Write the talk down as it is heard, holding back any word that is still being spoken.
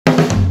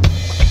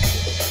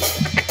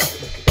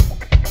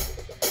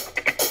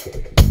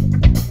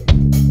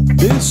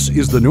This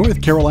is the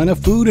North Carolina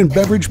Food and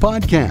Beverage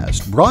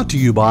Podcast, brought to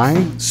you by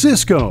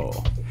Sysco.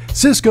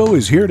 Sysco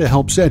is here to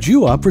help set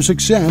you up for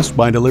success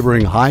by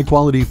delivering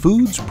high-quality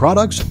foods,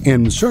 products,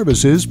 and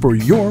services for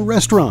your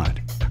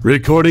restaurant.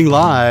 Recording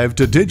live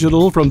to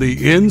digital from the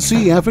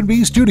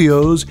NCF&B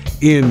studios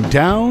in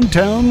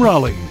downtown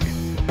Raleigh.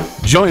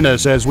 Join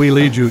us as we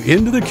lead you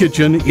into the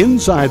kitchen,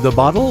 inside the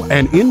bottle,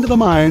 and into the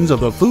minds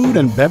of the food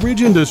and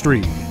beverage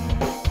industry.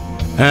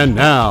 And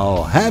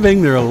now,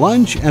 having their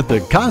lunch at the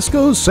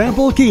Costco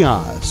Sample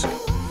Kiosk,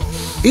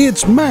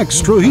 it's Max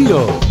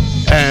Trujillo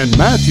and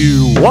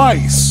Matthew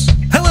Weiss.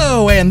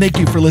 Hello, and thank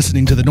you for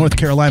listening to the North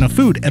Carolina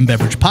Food and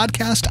Beverage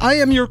Podcast. I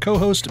am your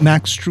co-host,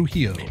 Max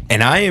Trujillo.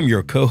 And I am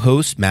your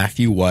co-host,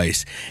 Matthew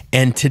Weiss.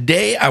 And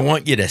today I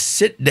want you to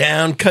sit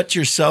down, cut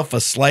yourself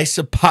a slice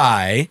of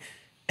pie,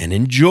 and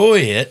enjoy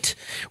it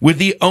with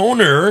the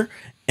owner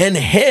and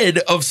head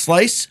of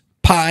Slice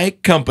Pie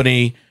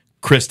Company,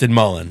 Kristen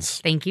Mullins.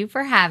 Thank you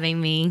for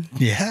having me.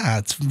 Yeah,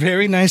 it's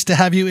very nice to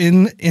have you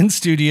in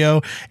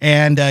studio.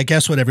 And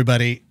guess what,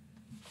 everybody?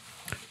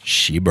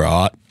 She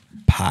brought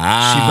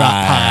pie. She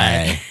brought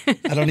pie.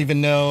 I don't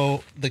even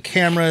know the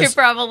cameras. You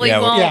probably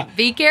won't. Yeah.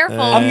 Be careful.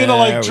 I'm going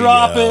There to we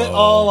drop go. it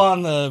all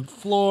on the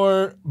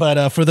floor.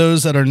 But for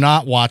those that are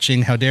not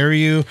watching, how dare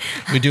you?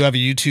 We do have a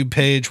YouTube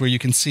page where you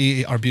can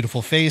see our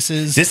beautiful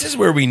faces. This is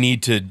where we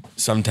need to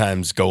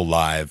sometimes go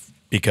live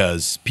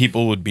because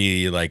people would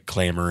be like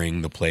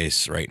clamoring the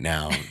place right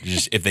now.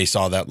 Just if they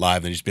saw that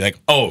live, they'd just be like,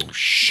 "Oh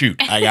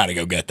shoot, I got to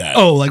go get that."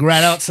 Oh, like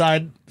right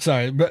outside.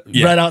 Sorry,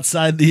 right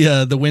outside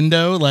the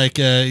window. Like,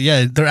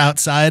 yeah, they're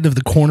outside of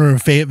the corner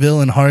of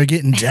Fayetteville and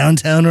Hargett in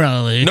downtown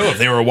Raleigh. No, if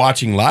they were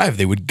watching live,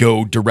 they would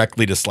go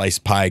directly to Slice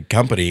Pie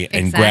Company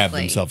and grab Exactly.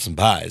 themselves some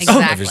pies.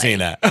 Exactly. If you're seeing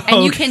that.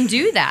 And you can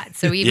do that,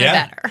 so even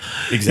Yeah. better.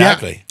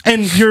 Exactly. Yeah.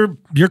 And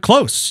you're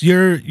close.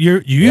 You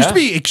used to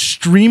be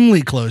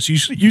extremely close. You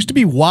used to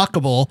be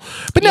walkable,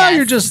 but now Yes.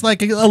 you're just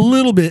like a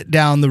little bit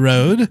down the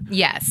road.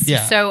 Yes.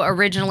 Yeah. So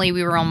originally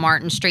we were on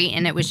Martin Street,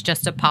 and it was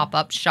just a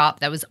pop-up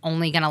shop that was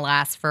only going to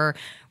last for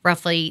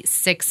roughly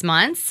 6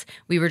 months.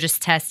 We were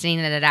just testing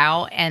it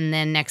out, and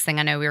then next thing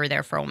I know, we were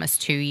there for almost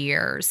 2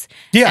 years.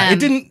 Yeah, it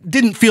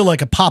didn't feel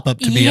like a pop up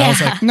to me. I was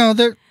Yeah. like, no,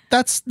 they're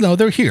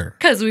here.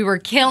 Because we were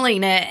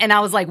killing it, and I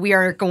was like, we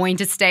are going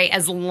to stay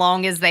as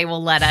long as they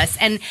will let us.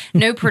 And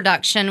no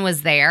production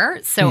was there,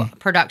 so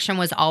production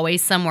was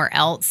always somewhere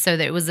else. So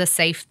that it was a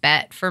safe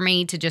bet for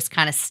me to just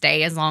kind of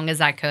stay as long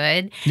as I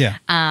could. Yeah.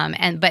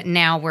 But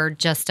now we're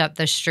just up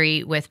the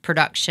street with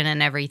production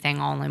and everything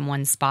all in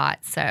one spot.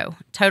 So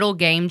total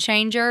game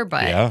changer,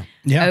 but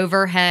Yeah.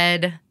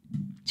 overhead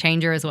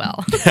changer as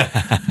well.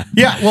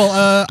 Yeah,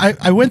 well,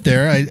 I went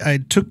there. I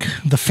took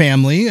the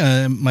family,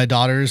 my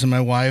daughters and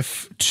my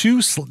wife,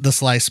 to the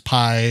Slice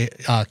Pie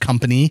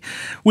Company,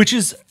 which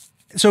is,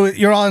 so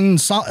you're on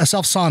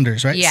South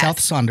Saunders, right? Yes. South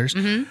Saunders.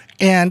 Mm-hmm.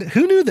 And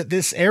who knew that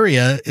this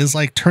area is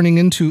like turning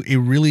into a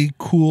really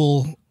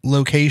cool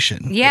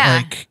location? Yeah.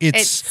 Like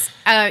it's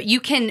you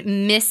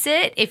can miss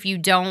it if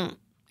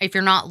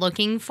you're not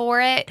looking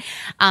for it.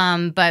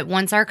 But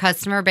once our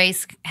customer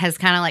base has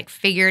kind of like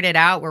figured it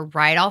out, we're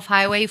right off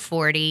Highway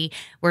 40.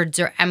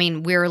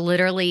 We're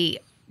literally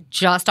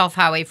just off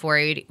Highway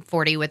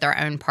 40 with our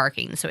own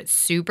parking. So it's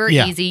super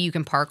easy. You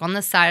can park on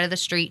the side of the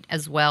street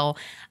as well.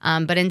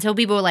 But until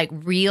people like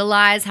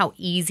realize how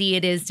easy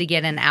it is to get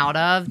in and out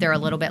of, they're a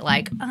little bit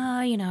like,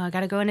 I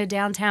got to go into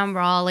downtown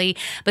Raleigh.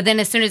 But then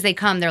as soon as they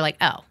come, they're like,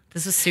 oh,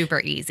 this is super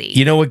easy.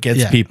 You know what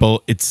gets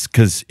people? It's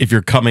because if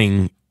you're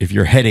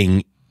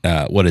heading,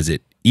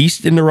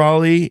 east into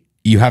Raleigh,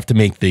 you have to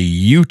make the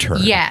U-turn.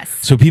 Yes.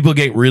 So people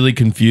get really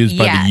confused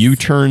by the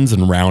U-turns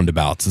and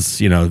roundabouts. It's,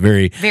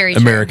 very, Very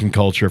American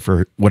culture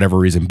for whatever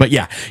reason. But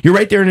yeah, you're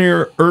right there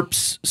near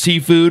Earp's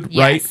Seafood,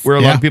 right? Where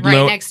a lot of people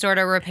know. Right next door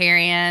to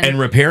Riparian. And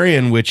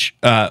Riparian, which,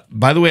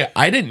 by the way,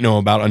 I didn't know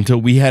about until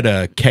we had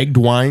a kegged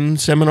wine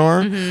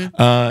seminar,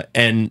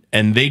 and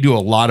they do a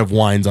lot of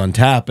wines on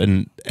tap,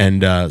 and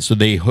so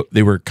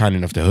they were kind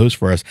enough to host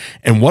for us.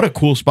 And what a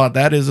cool spot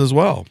that is as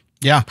well.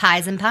 Yeah.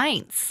 Pies and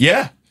Pints.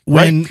 Yeah.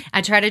 When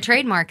I tried to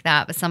trademark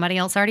that, but somebody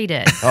else already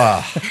did.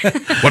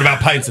 What about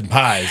pints and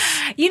pies?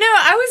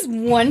 I was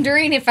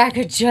wondering if I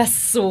could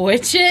just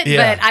switch it,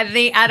 Yeah. but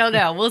I don't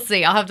know. We'll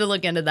see. I'll have to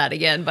look into that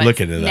again. But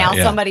Look into that, now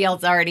yeah. somebody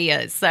else already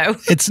is. So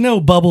it's no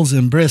bubbles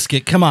and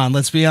brisket. Come on,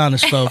 let's be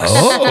honest, folks.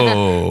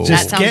 Oh,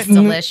 that sounds getting-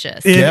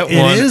 delicious. get It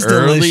one is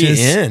early delicious.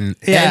 in.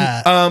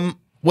 Yeah. And,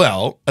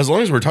 well, as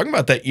long as we're talking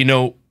about that,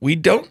 we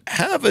don't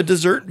have a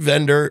dessert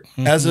vendor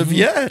as of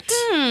yet.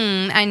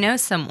 I know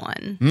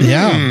someone.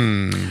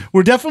 Yeah,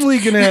 we're definitely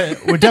gonna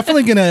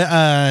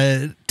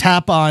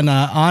tap on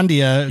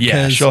Andia.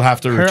 Yeah, she'll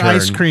have to her return.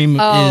 ice cream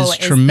is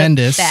it's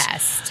tremendous. The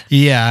best.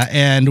 Yeah,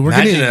 and we're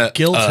Imagine gonna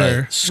guilt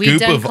her. Scoop We've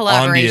done of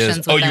collaborations Andia's.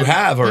 with Oh, you them.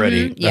 have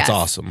already? Mhm, That's yes.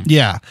 awesome.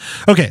 Yeah.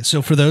 Okay.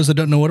 So for those that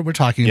don't know what we're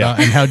talking Yeah.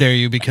 about, and how dare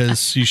you,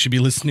 because you should be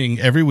listening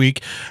every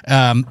week.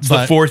 It's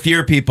the fourth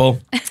year,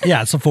 people.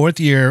 Yeah, it's the fourth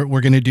year.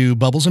 We're going to do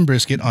Bubbles and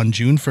Brisket on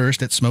June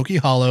 1st at Smoky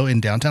Hollow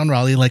in downtown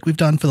Raleigh, like we've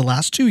done for the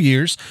last 2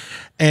 years.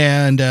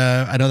 And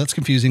I know that's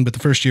confusing, but the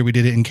first year we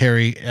did it in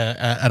Cary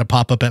at a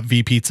pop-up at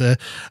V Pizza.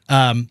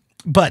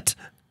 But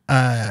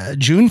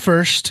June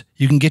 1st,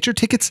 you can get your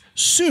tickets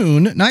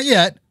soon, not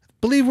yet.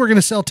 Believe we're going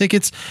to sell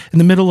tickets in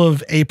the middle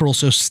of April,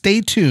 so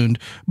stay tuned.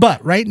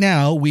 But right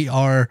now we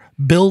are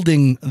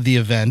building the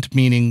event,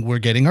 meaning we're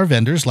getting our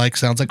vendors.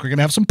 Sounds like we're going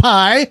to have some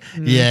pie,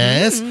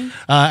 yes,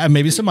 and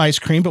maybe some ice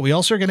cream. But we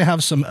also are going to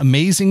have some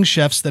amazing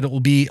chefs that will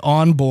be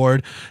on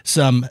board.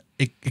 Some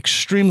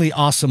extremely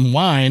awesome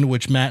wine,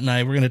 which Matt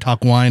and we're going to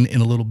talk wine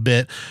in a little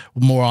bit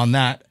more on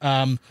that.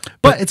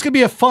 But it's going to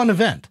be a fun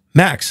event.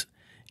 Max,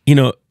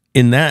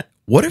 in that,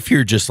 what if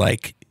you're just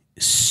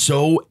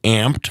so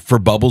amped for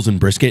bubbles and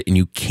brisket and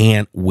you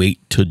can't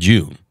wait till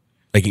June?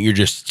 You're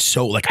just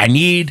so I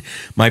need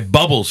my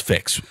bubbles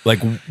fix.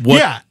 What?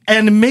 Yeah,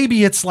 and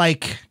maybe it's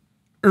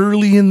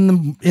early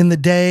in the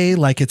day,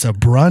 it's a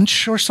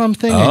brunch or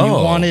something, and you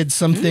wanted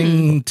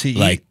something to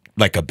eat.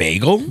 Like a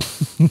bagel?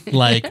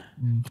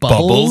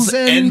 Bubbles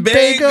and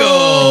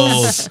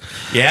bagels.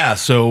 Yeah,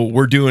 so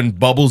we're doing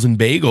bubbles and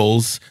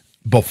bagels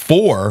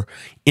before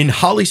in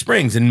Holly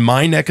Springs, in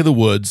my neck of the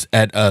woods,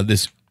 at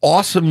this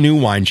awesome new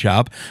wine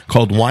shop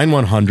called Wine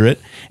 100.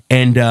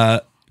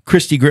 And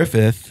Christy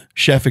Griffith,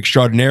 chef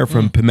extraordinaire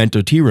from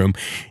Pimento Tea Room,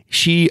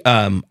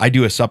 I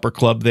do a supper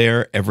club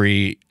there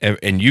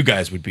and you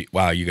guys would be,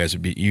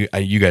 you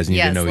guys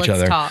need to know each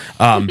other. Talk.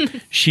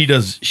 She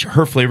does,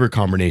 her flavor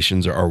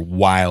combinations are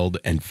wild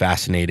and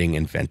fascinating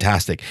and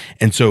fantastic.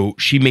 And so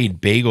she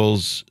made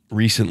bagels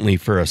recently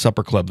for a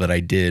supper club that I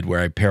did where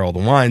I pair all the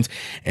wines.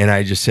 And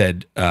I just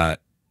said,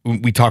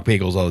 we talk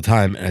bagels all the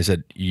time, and I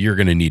said, you're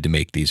going to need to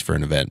make these for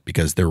an event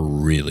because they're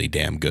really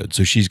damn good.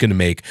 So she's going to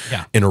make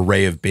an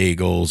array of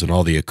bagels and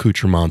all the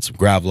accoutrements of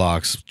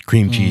gravlax,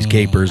 cream cheese,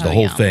 capers, the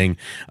whole thing.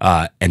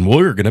 And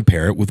we're going to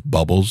pair it with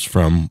bubbles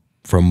from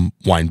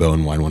Winebow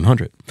and Wine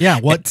 100. Yeah,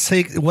 what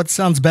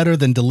sounds better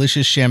than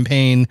delicious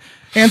champagne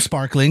and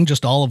sparkling,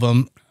 just all of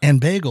them,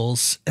 and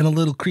bagels and a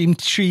little cream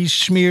cheese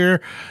schmear.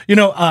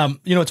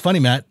 It's funny,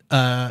 Matt.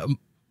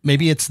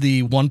 Maybe it's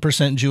the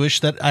 1% Jewish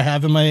that I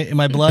have in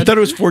my blood. I thought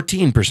it was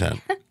 14%.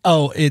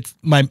 Oh, it's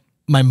my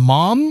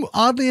mom,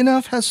 oddly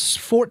enough, has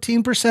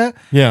 14%.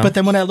 Yeah. But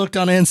then when I looked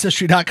on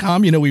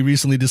Ancestry.com, we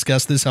recently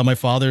discussed this, how my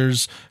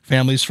father's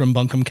family's from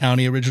Buncombe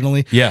County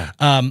originally. Yeah.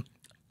 I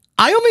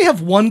only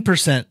have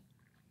 1%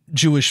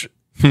 Jewish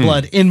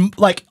blood in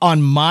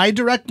on my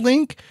direct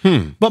link,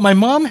 but my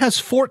mom has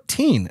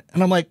 14.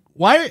 And I'm like,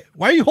 why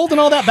are you holding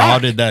all that back? How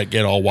did that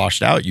get all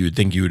washed out? You would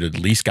think you would have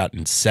at least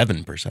gotten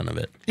 7% of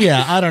it.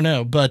 Yeah, I don't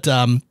know. But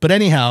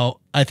anyhow,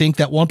 I think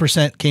that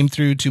 1% came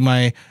through to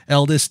my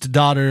eldest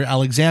daughter,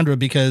 Alexandra,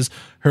 because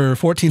her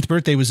 14th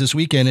birthday was this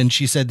weekend. And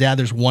she said, Dad,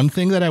 there's one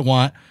thing that I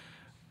want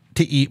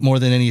to eat more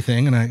than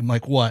anything. And I'm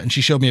like, what? And she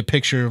showed me a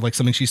picture of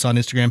something she saw on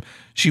Instagram.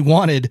 She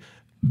wanted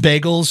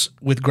bagels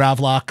with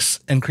gravlax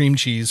and cream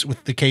cheese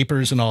with the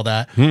capers and all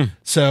that.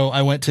 So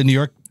I went to New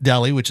York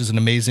Deli, which is an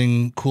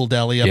amazing, cool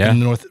deli up in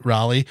North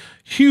Raleigh.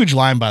 Huge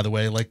line, by the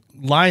way,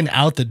 line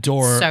out the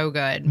door. So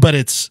good. But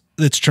it's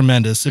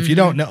tremendous. If you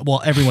don't know,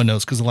 well, everyone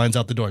knows because the line's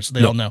out the door, so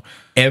they all know.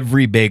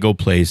 Every bagel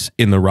place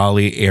in the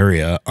Raleigh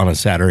area on a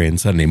Saturday and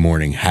Sunday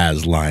morning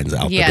has lines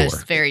out the door.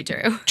 Yes, very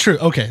true. True.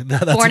 Okay.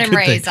 That's Born a and good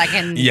raised, thing. I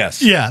can.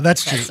 Yes. Yeah,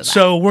 that's true.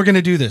 So we're going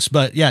to do this.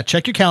 But yeah,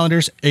 check your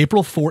calendars.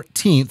 April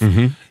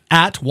 14th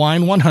at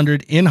Wine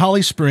 100 in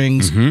Holly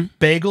Springs.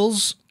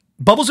 Bagels,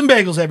 bubbles and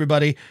bagels,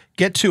 everybody.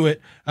 Get to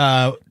it.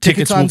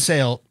 Tickets on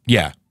sale.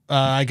 Yeah.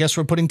 I guess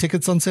we're putting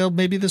tickets on sale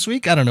maybe this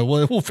week. I don't know.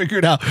 We'll figure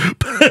it out.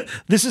 But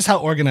this is how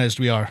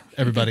organized we are,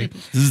 everybody.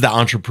 This is the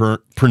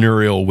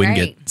entrepreneurial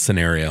Wingate Right.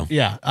 scenario.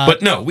 Yeah.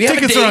 But no, we have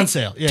tickets a date. are on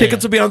sale. Yeah,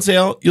 Tickets will be on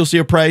sale. You'll see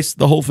a price,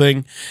 the whole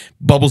thing.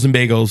 Bubbles and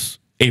Bagels,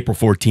 April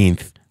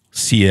 14th.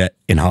 See ya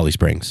in Holly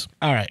Springs.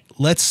 All right.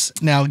 Let's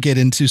now get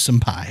into some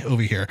pie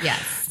over here.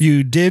 Yes.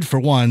 You did, for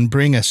one,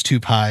 bring us 2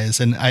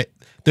 pies. And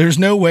there's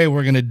no way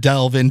we're going to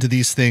delve into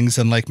these things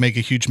and make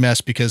a huge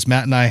mess because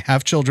Matt and I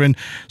have children.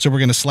 So we're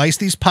going to slice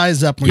these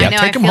pies up. We're going to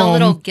take them I feel home. a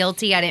little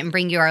guilty. I didn't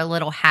bring you our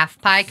little half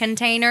pie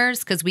containers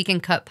because we can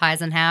cut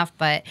pies in half,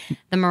 but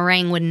the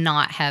meringue would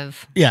not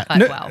have cut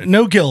well.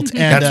 No guilt.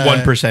 And,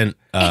 That's 1%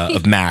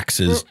 of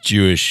Max's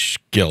Jewish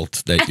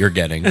guilt that you're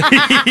getting.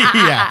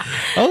 Yeah.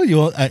 Oh,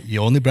 you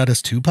only brought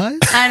us 2 pies?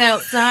 I know.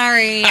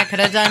 Sorry. I could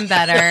have done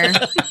better,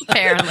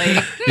 apparently.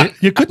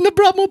 You couldn't have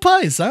brought more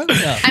pies, huh?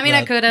 Yeah. I mean,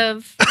 I could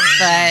have, but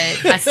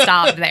I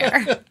stopped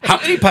there. How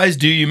many pies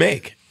do you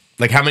make?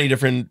 How many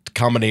different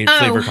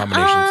flavor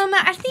combinations?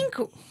 I think,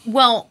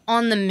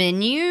 on the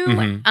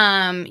menu,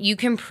 you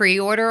can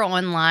pre-order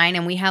online,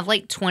 and we have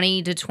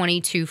 20 to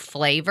 22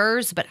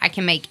 flavors, but I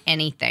can make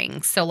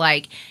anything. So,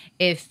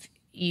 if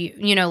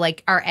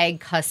our egg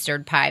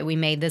custard pie we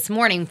made this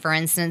morning, for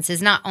instance,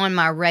 is not on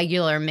my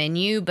regular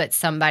menu, but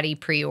somebody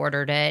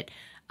pre-ordered it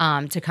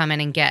to come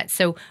in and get.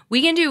 So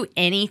we can do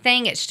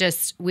anything. It's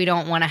just we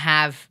don't want to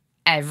have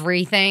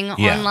everything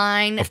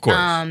online. Of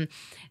course.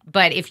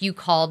 But if you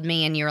called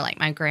me and you were like,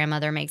 my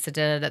grandmother makes a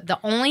da-da-da, the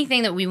only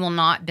thing that we will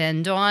not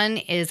bend on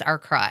is our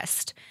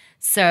crust.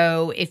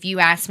 So if you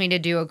ask me to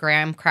do a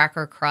graham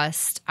cracker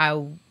crust,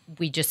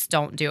 we just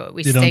don't do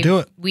it. Don't do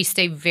it. We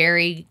stay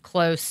very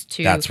close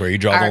to. That's where you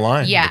draw the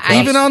line. Yeah,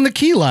 Even on the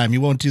key lime,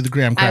 you won't do the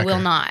graham cracker. I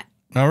will not.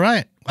 All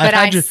right. But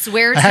I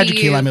swear to you, I had your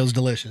key lime. It was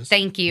delicious.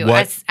 Thank you.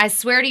 What? I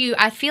swear to you,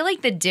 I feel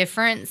like the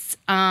difference.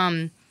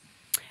 I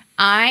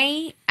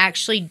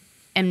actually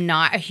am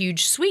not a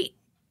huge sweet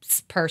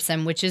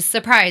person, which is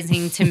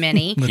surprising to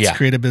many. Let's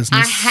create a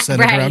business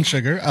centered around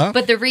sugar.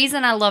 But the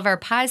reason I love our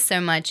pies so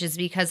much is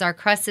because our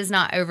crust is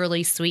not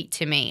overly sweet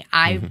to me.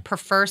 I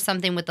prefer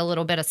something with a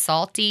little bit of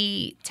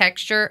salty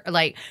texture,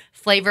 like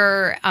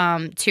flavor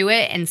to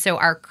it. And so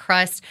our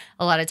crust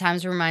a lot of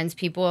times reminds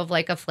people of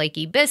like a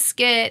flaky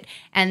biscuit.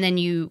 And then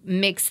you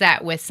mix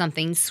that with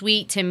something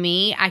sweet. To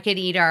me, I could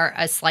eat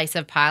a slice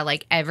of pie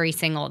like every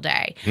single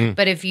day.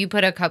 But if you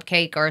put a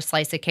cupcake or a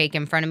slice of cake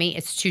in front of me,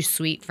 it's too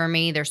sweet for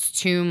me. There's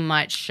too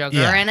much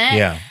sugar in it.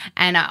 Yeah.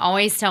 And I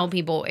always tell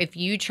people, if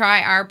you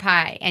try our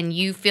pie and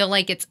you feel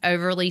like it's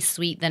overly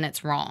sweet, then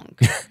it's wrong.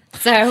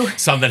 So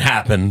something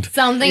happened.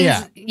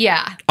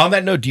 Yeah. On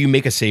that note, do you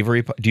make a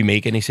savory? Do you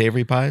make any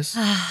savory pies?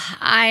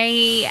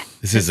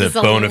 This is a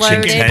bone of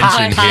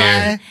contention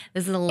here.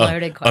 This is a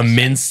loaded question. A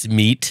minced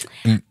meat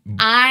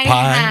I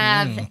pie?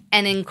 have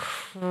an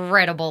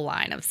incredible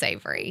line of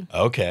savory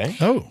Okay.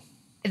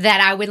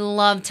 that I would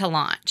love to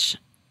launch,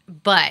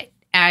 but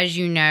as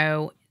you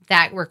know,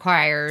 that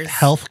requires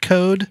Health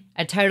code.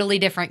 a totally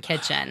different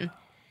kitchen.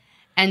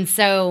 And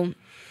so,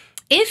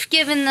 if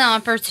given the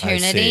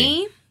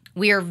opportunity,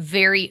 we are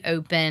very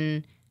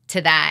open to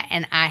that.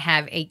 And I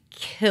have a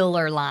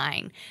killer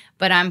line,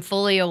 but I'm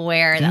fully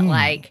aware that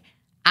like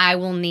I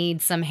will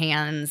need some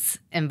hands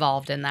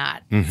involved in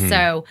that.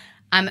 So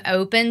I'm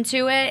open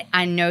to it.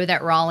 I know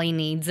that Raleigh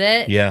needs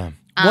it. Yeah.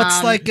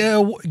 What's like?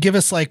 Give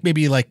us like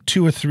maybe like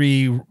 2 or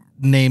 3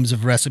 names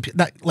of recipes,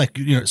 like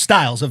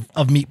styles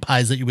of meat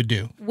pies that you would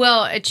do.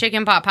 Well, a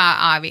chicken pot pie,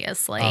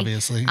 obviously.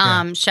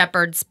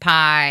 Shepherd's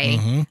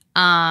pie.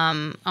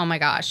 Oh my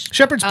gosh.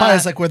 Shepherd's pie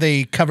is like where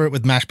they cover it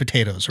with mashed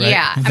potatoes, right?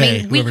 Yeah.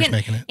 Whoever's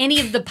making it. Any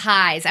of the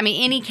pies. I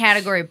mean, any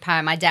category of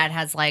pie. My dad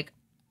has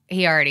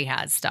he already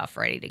has stuff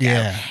ready to go.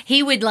 Yeah.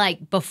 He would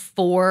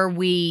before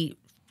we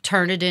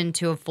turned it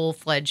into a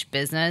full-fledged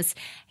business,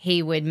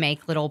 he would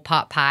make little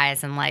pot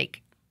pies and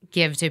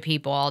give to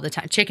people all the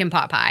time. Chicken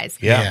pot pies.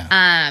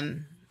 Yeah.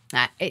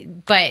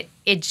 But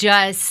it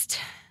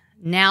just,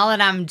 now that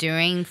I'm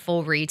doing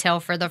full retail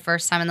for the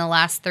first time in the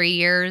last 3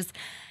 years,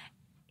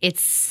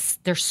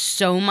 there's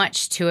so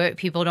much to it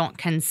people don't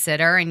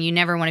consider, and you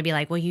never want to be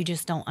like, well, you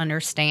just don't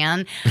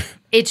understand.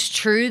 It's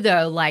true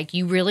though,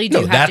 you really do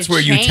have to that's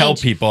where change. You tell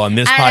people on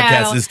this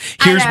podcast is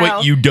here's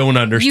what you don't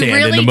understand you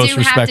really in the most do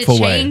respectful have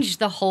to way. Change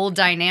the whole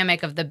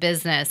dynamic of the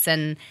business,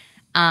 and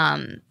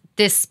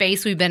this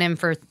space we've been in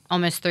for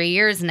almost 3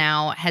 years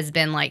now has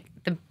been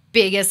the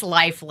biggest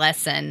life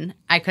lesson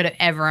I could have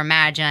ever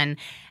imagined.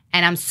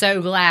 And I'm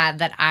so glad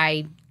that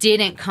I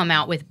didn't come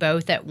out with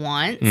both at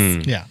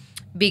once. Yeah.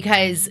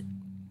 Because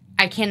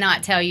I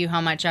cannot tell you how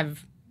much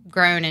I've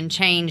grown and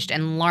changed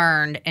and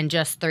learned in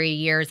just 3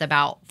 years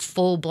about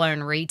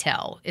full-blown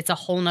retail. It's a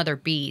whole nother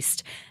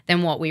beast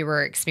than what we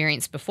were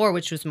experienced before,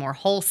 which was more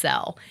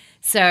wholesale.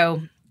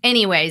 So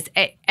anyways,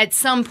 at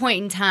some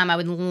point in time, I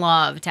would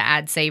love to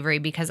add savory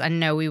because I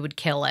know we would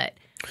kill it.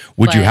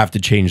 Would you have to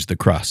change the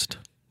crust?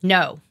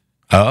 No.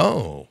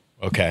 Oh,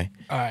 okay.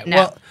 All right. No.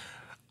 Well,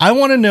 I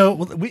want to know,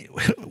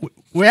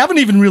 we haven't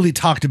even really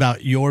talked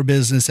about your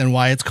business and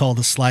why it's called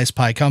the Slice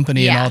Pie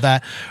Company and all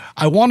that.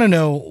 I want to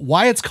know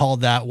why it's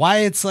called that, why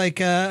it's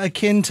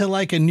akin to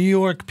a New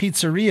York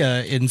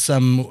pizzeria in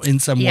some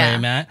way,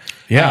 Matt.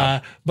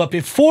 Yeah. But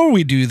before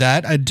we do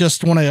that, I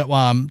just want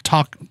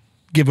to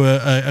give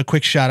a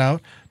quick shout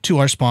out to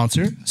our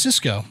sponsor,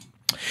 Cisco.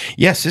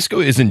 Yeah, Cisco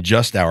isn't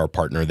just our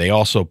partner. They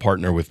also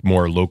partner with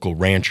more local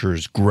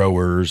ranchers,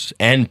 growers,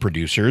 and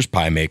producers,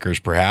 pie makers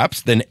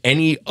perhaps, than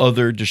any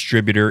other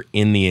distributor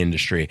in the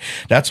industry.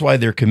 That's why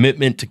their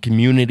commitment to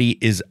community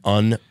is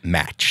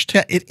unmatched.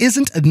 Yeah, it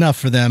isn't enough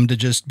for them to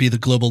just be the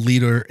global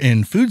leader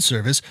in food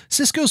service.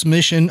 Cisco's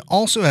mission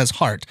also has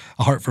heart.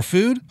 A heart for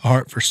food, a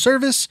heart for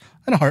service,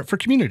 and a heart for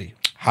community.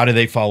 How do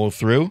they follow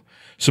through?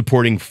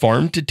 Supporting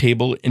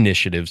farm-to-table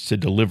initiatives to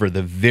deliver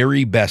the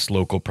very best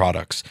local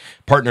products,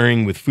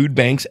 partnering with food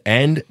banks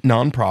and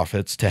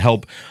nonprofits to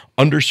help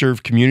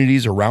underserved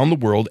communities around the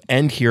world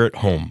and here at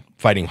home,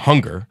 fighting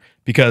hunger,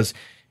 because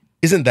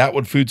isn't that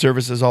what food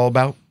service is all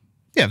about?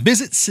 Yeah,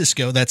 visit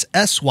Cisco, that's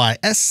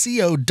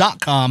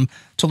SYSCO.com,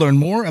 to learn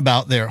more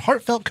about their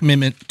heartfelt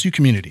commitment to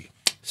community.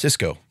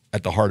 Cisco,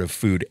 at the heart of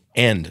food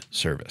and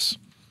service.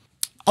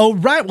 All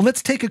right, well,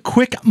 let's take a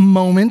quick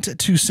moment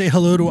to say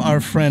hello to our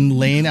friend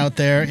Lane out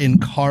there in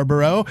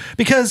Carborough,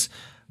 because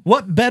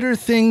what better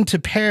thing to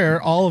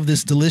pair all of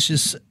this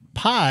delicious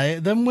pie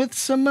than with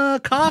some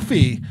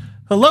coffee?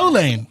 Hello,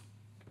 Lane.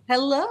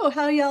 Hello,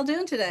 how are y'all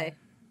doing today?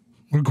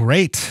 We're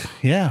great.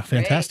 Yeah,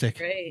 fantastic.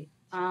 Great.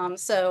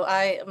 So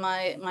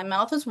my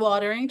mouth is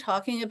watering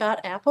talking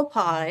about apple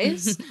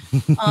pies.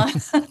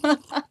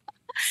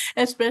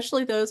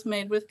 especially those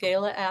made with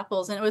Gala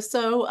apples. And it was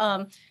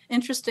so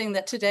interesting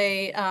that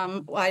today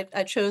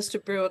I chose to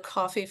brew a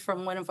coffee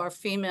from one of our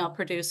female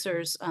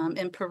producers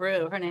in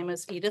Peru. Her name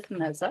is Edith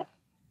Meza.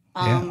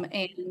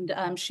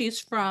 And she's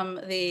from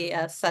the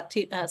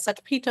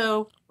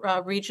Satapito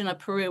region of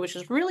Peru, which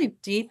is really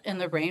deep in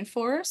the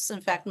rainforest.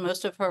 In fact,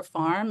 most of her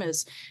farm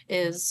is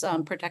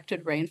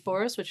protected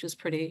rainforest, which is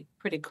pretty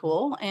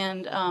cool.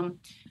 And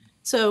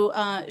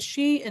so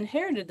she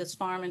inherited this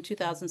farm in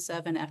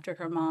 2007 after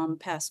her mom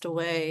passed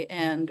away,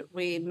 and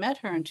we met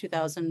her in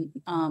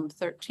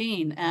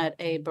 2013 at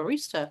a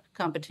barista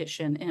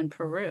competition in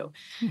Peru.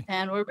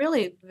 And we're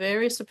really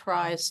very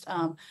surprised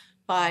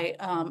by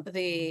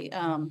the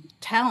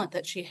talent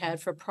that she had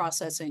for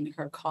processing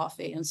her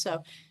coffee. And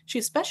so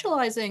she's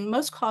specializing,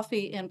 most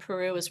coffee in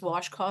Peru is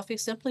wash coffee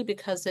simply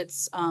because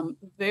it's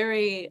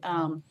very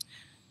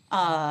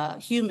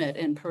humid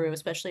in Peru,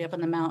 especially up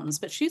in the mountains.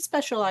 But she's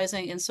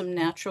specializing in some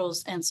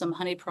naturals and some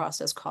honey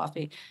processed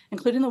coffee,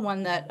 including the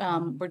one that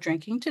we're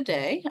drinking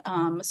today.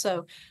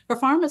 So her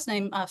farm is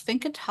named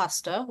Finca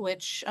Tasta,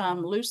 which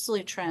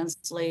loosely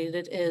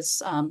translated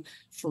is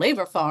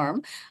flavor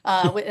farm.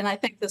 And I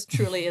think this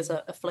truly is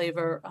a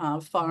flavor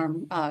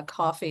farm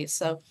coffee.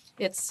 So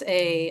it's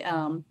a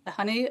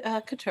honey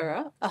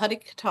caturra, a honey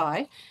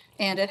katai.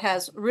 And it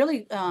has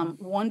really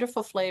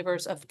wonderful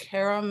flavors of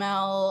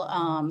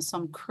caramel,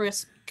 some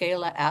crisp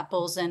Gala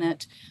apples in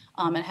it.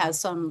 It has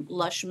some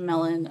lush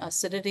melon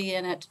acidity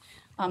in it.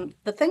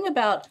 The thing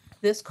about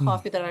this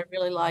coffee that I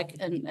really like,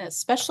 and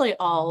especially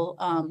all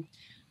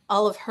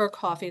of her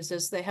coffees,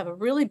 is they have a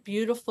really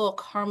beautiful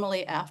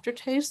caramely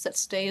aftertaste that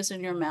stays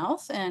in your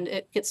mouth, and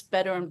it gets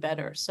better and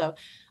better. So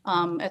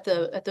at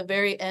the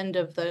very end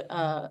of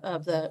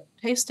the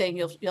tasting,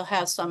 you'll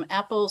have some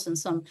apples and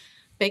some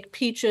baked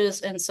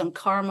peaches and some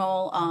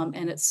caramel,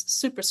 and it's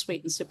super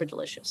sweet and super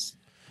delicious.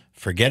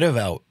 Forget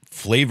about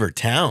Flavor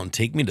Town.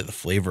 Take me to the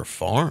Flavor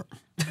Farm.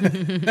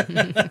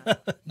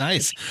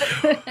 Nice.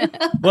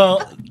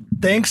 Well,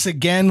 thanks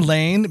again,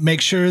 Lane. Make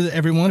sure that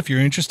everyone, if you're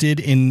interested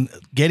in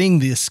getting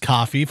this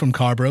coffee from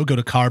Carbro, go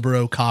to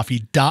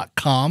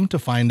carbrocoffee.com to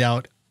find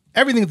out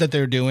everything that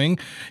they're doing.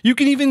 You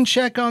can even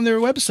check on their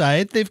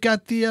website. They've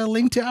got the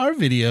link to our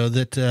video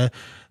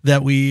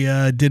that we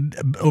did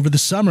over the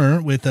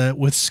summer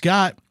with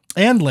Scott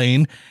and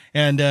Lane,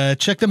 and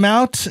check them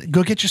out.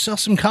 Go get yourself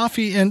some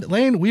coffee, and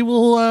Lane,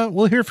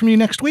 we'll hear from you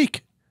next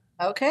week.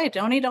 Okay,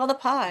 don't eat all the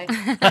pie.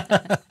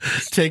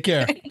 Take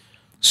care.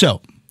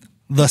 So,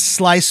 the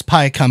Slice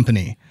Pie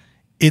Company,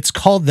 it's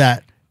called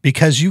that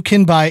because you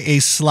can buy a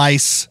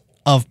slice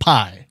of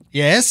pie.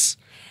 Yes?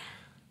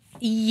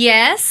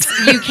 Yes,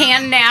 you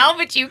can now,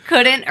 but you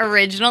couldn't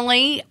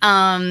originally.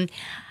 I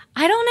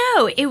don't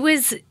know.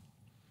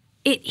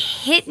 It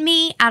hit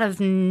me out of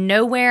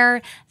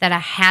nowhere that I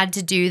had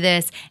to do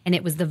this, and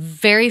it was the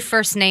very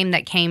first name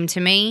that came to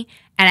me,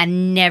 and I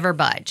never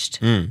budged.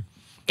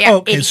 Yeah,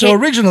 okay, so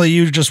originally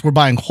you just were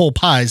buying whole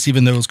pies,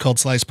 even though it was called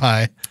slice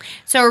pie.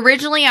 So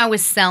originally I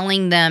was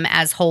selling them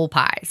as whole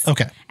pies.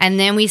 Okay. And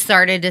then we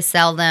started to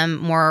sell them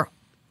more,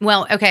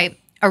 well, okay,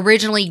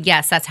 originally,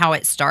 yes, that's how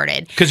it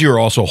started. Because you were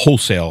also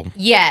wholesale.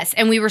 Yes,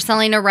 and we were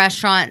selling to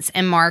restaurants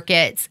and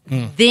markets.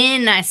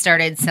 Then I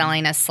started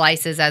selling as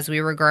slices as we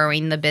were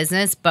growing the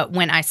business. But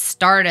when I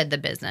started the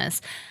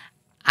business,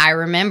 I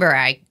remember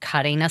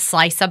cutting a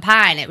slice of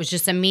pie, and it was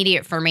just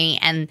immediate for me.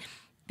 And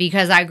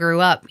because I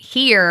grew up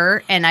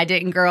here and I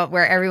didn't grow up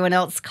where everyone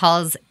else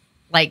calls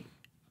like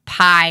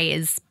pie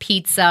is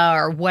pizza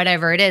or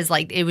whatever it is,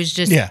 like it was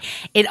just,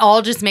 it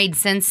all just made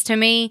sense to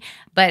me.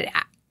 But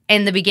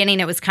in the beginning,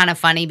 it was kind of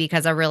funny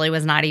because I really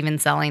was not even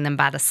selling them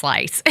by the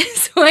slice.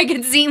 So I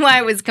could see why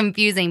it was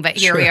confusing, but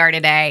here we are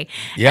today.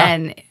 Yeah.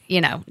 And,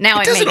 now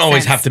it doesn't makes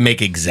always sense. have to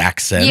make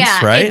exact sense,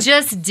 yeah, right? It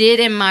just did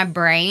in my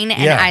brain.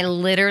 And I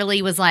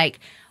literally was like,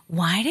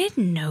 why did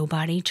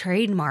nobody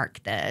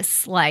trademark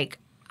this? Like,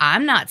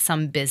 I'm not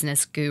some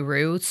business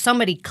guru.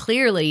 Somebody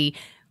clearly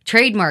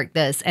trademarked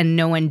this and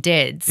no one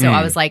did. So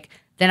I was like,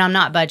 then I'm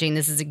not budging.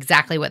 This is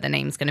exactly what the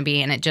name's going to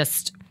be. And it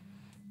just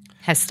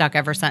has stuck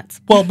ever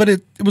since. Well, but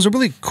it was a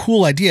really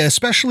cool idea,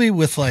 especially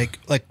with like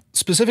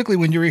specifically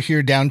when you were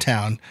here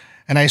downtown.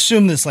 And I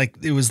assume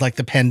it was like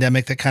the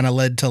pandemic that kind of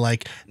led to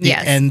like the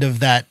end of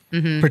that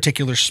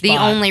particular spot. The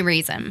only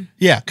reason.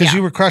 Yeah, because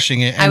you were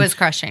crushing it. I was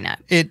crushing it.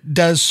 It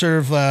does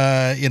serve,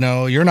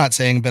 you're not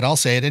saying, but I'll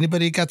say it.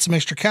 Anybody got some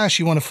extra cash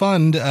you want to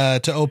fund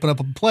to open up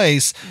a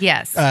place?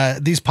 Yes.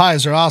 These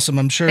pies are awesome.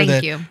 I'm sure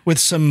with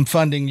some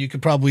funding, you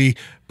could probably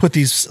put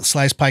these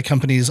slice pie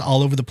companies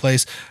all over the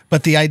place.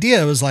 But the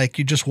idea was like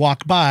you just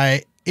walk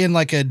by in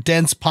like a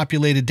dense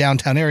populated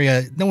downtown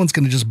area. No one's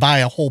going to just buy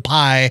a whole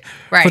pie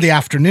for the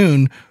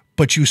afternoon,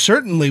 but you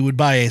certainly would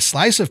buy a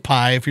slice of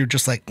pie if you're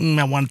just like,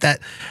 I want that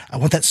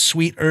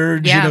sweet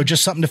urge,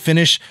 just something to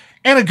finish,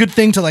 and a good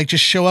thing to like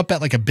just show up at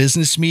like a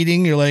business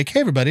meeting. You're like, hey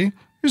everybody,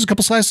 here's a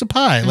couple slices of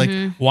pie. Like,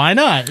 why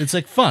not? It's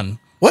like fun.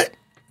 What?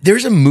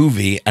 There's a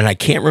movie, and I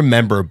can't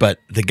remember, but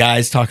the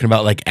guy's talking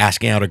about like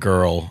asking out a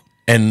girl,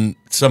 and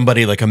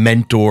somebody like a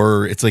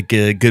mentor, it's like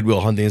a Goodwill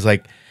Hunting is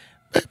like,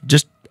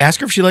 just ask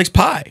her if she likes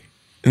pie.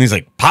 And he's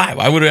like, pie?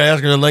 Why would I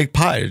ask her to like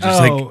pie? It's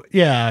just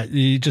yeah.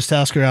 You just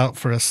ask her out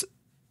for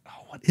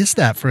what is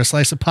that? For a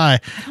slice of pie?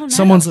 I don't know.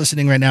 Someone's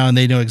listening right now and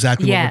they know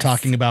exactly what we're Yes.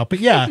 talking about. But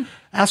yeah,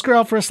 ask her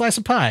out for a slice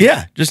of pie.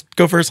 yeah, just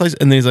go for a slice.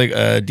 And then he's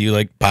like, do you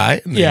like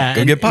pie? And then Yeah.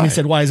 go get pie. And he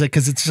said, why is it?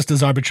 Because it's just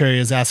as arbitrary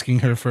as asking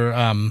her for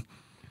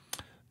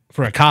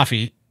a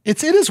coffee.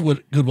 It is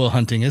Good Will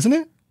Hunting, isn't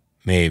it?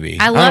 Maybe.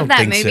 I don't love that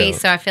think movie, so.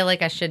 so I feel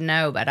like I should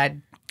know, but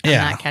I'm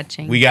Yeah. not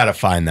catching. We got to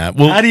find that.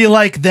 Well, How do you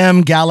like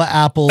them gala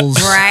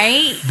apples?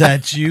 Right?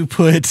 That you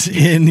put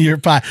in your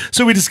pie.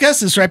 So we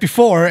discussed this right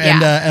before,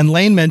 and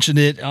Lane mentioned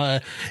it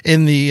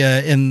in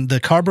the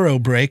Carborough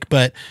break.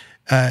 But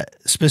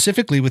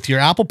specifically with your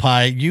apple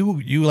pie,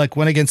 you like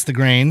went against the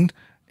grain.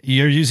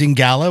 You're using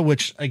gala,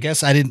 which I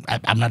guess I'm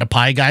not a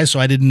pie guy, so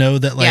I didn't know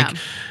that Yeah.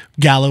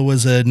 gala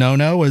was a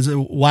no-no.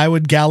 Why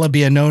would gala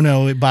be a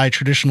no-no by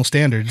traditional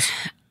standards?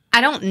 I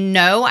don't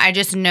know. I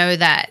just know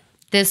that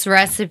this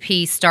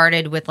recipe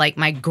started with like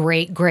my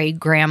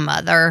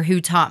great-great-grandmother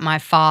who taught my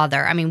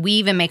father. I mean, we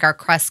even make our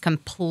crust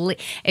complete.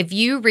 If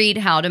you read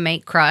how to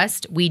make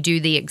crust, we do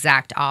the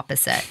exact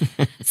opposite.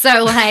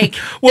 So like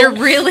there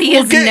really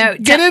is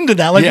get into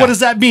that. Like, Yeah. what does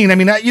that mean? I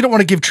mean, you don't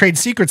want to give trade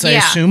secrets, I Yeah.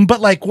 assume, but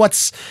like,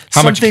 what's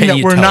How much something can that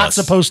you we're tell not us?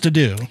 supposed to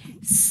do?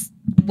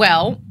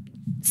 Well,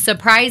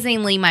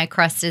 surprisingly, my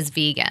crust is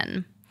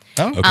vegan.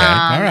 Oh, okay.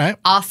 All right.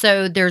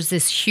 Also, there's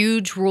this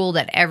huge rule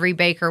that every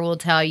baker will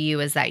tell you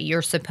is that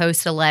you're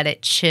supposed to let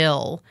it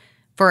chill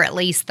for at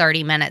least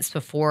 30 minutes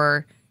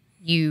before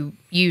you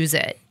use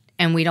it.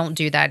 And we don't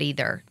do that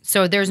either.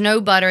 So there's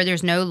no butter,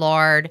 there's no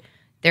lard,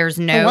 there's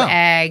no wow.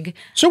 egg.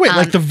 So wait,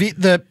 like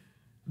the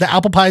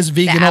apple pie is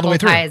vegan The all the way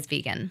apple through. pie is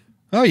vegan.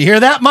 Oh, you hear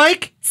that,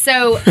 Mike?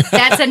 So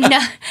that's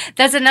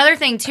another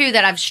thing too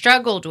that I've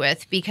struggled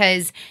with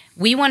because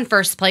we won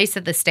first place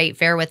at the state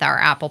fair with our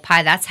apple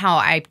pie. That's how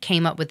I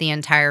came up with the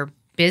entire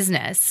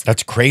business.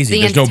 that's crazy.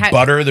 The There's no entire-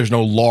 butter. There's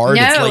no lard.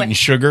 It's No. light and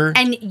sugar.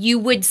 And you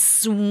would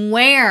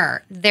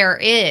swear there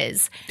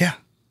is, Yeah.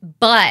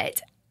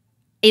 but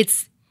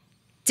it's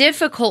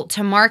difficult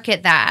to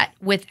market that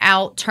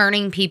without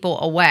turning people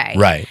away.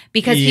 Right.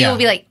 Because Yeah. people will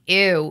be like,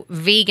 ew,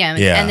 vegan.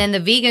 Yeah. And then the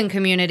vegan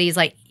community is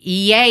like,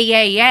 yay,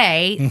 yay,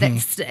 yay.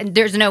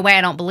 There's no way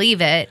I don't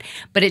believe it,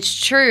 but it's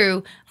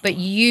true. But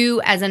you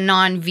as a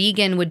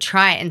non-vegan would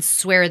try it and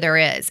swear there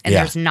is, and Yeah.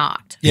 there's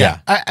not. Yeah.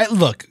 I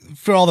look,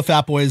 for all the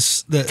fat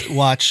boys that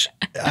watch,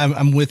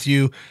 I'm with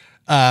you.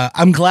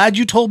 I'm glad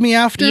you told me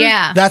after.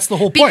 Yeah. That's the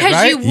whole point, Because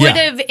right? you would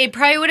have, it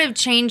probably would have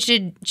changed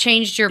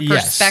your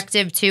Yes.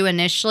 perspective too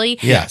initially.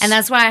 Yes. And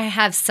that's why I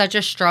have such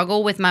a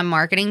struggle with my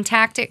marketing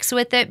tactics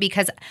with it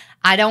because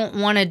I don't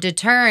want to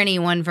deter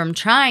anyone from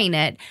trying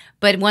it.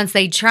 But once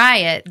they try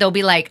it, they'll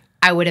be like,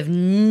 I would have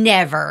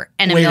never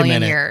in a Wait a million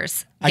minute.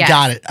 years. I Yes.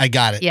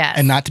 got it. Yes.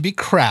 And not to be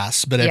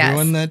crass, but Yes.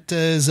 everyone that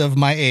is of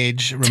my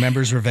age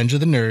remembers Revenge of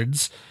the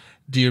Nerds.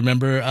 Do you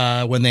remember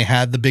when they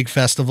had the big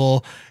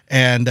festival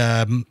and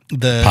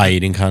the Pie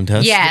eating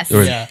contest. Yes.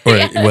 Or, Yeah.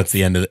 or what's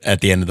at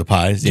the end of the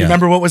pies? Do you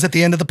remember what was at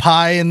the end of the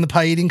pie in the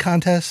pie eating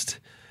contest?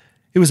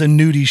 It was a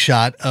nudie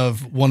shot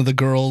of one of the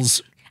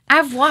girls.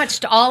 I've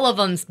watched all of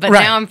them, but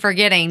Right. now I'm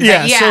forgetting. But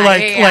Yeah, so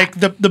yeah. like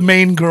the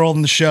main girl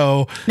in the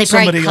show. They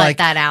probably cut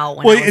that out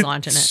when I was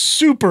watching it.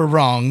 Super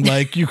wrong.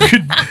 Like you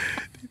could.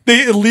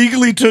 They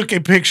illegally took a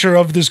picture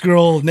of this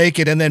girl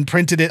naked and then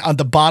printed it on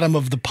the bottom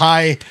of the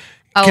pie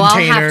Oh, I'll have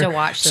container. to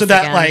watch so this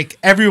that again. like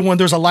everyone,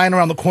 there's a line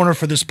around the corner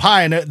for this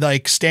pie, and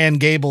like Stan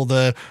Gable,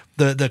 the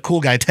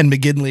cool guy, Ted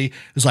McGinley,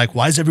 is like,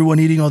 "Why is everyone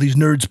eating all these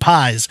nerds'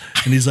 pies?"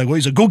 And he's like,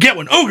 "Go get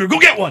one, Ogre, go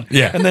get one."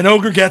 Yeah. And then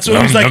Ogre gets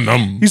one. He's Nom, like,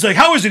 nom, nom. he's like,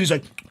 "How is it?" He's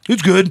like,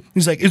 "It's good."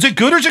 He's like, "Is it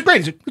good or is it great?"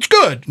 He's like, "It's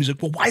good." And he's like,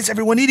 "Well, why is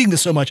everyone eating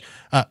this so much?"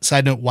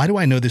 Side note: why do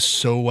I know this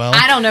so well?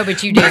 I don't know,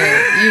 but you do.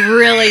 You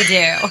really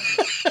do.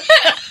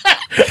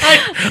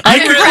 I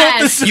impressed. quote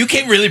this. You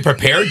came really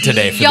prepared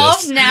today for Y'all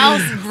this. now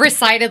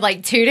recited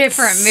like two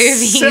different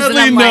movies. and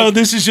Sadly, I'm no. like,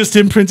 This is just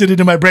imprinted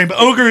into my brain. But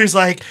Ogre is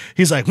like,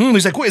 he's like, Wait,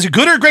 is it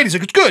good or great? He's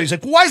like, it's good. He's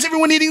like, why is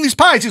everyone eating these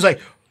pies? He's like,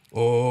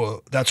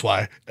 oh, that's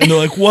why. And they're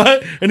like,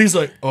 what? And he's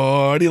like,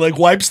 oh, and he like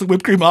wipes the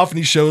whipped cream off and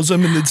he shows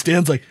them, and then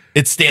Stan's like,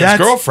 It's Stan's That's-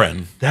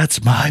 girlfriend.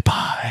 that's my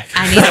pie.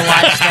 I need to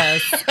watch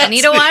this. I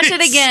need to watch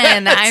it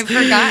again. I've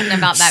forgotten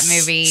about that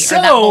movie.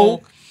 or that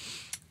whole,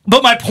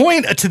 But my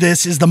point to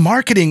this is the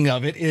marketing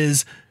of it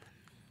is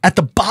at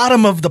the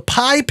bottom of the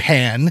pie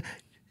pan,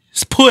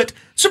 just put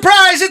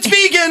surprise, it's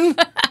vegan,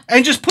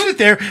 and just put it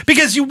there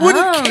because you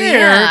wouldn't care.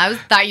 Yeah,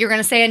 thought you were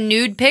going to say a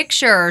nude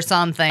picture or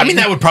something. I mean,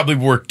 that would probably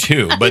work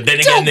too. But then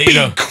again, Don't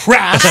be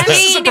crass. I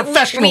This is a mean,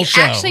 professional we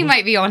show. actually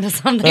might be onto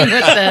something with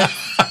this.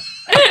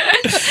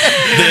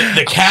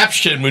 the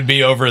caption would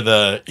be over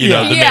the the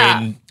Yeah.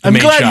 main. I'm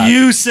main glad shot.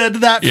 you said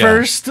that Yeah.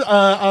 first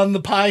on the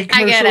pie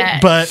commercial. get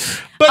it.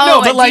 But Oh, no,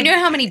 and but like, do you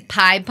know how many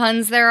pie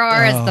puns there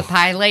are as the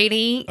pie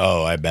lady?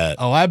 Oh, I bet.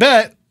 oh, I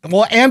bet.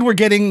 Well, and we're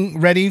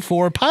getting ready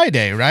for Pie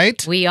Day,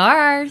 right? We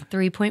are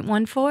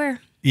 3.14.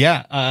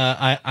 Yeah,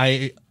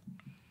 I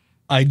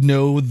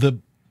know the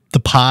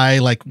pie,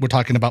 like we're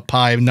talking about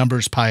pie,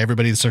 numbers pie,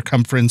 everybody's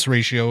circumference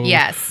ratio.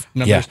 Yes.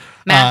 Numbers.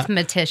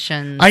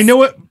 Mathematicians. I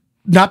know it,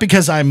 not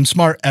because I'm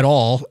smart at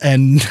all,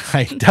 and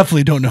I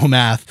definitely don't know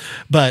math,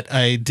 but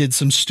I did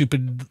some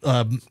stupid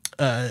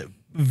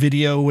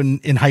video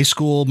in high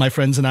school, my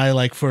friends and I,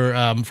 like for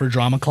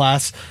drama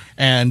class,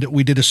 and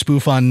we did a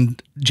spoof on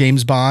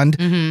James Bond,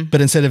 but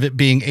instead of it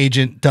being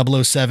Agent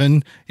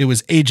 007, it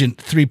was Agent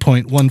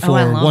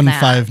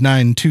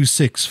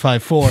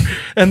 3.14159264.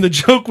 And the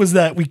joke was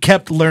that we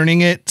kept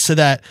learning it so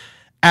that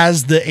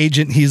as the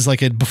agent, he's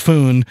like a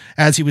buffoon,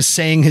 as he was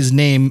saying his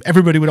name,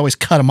 everybody would always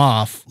cut him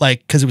off,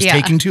 like, because it was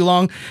taking too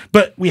long.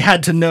 But we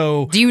had to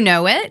know. Do you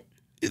know it?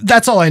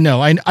 That's all I know.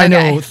 I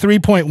know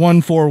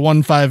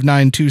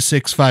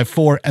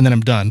 3.14159264, and then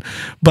I'm done.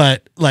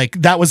 But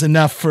like that was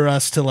enough for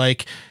us to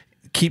like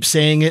keep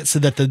saying it so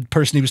that the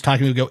person he was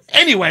talking to would go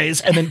anyways,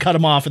 and then cut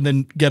him off and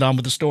then get on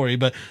with the story.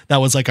 But that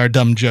was like our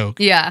dumb joke.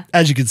 Yeah.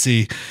 As you can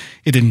see,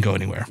 it didn't go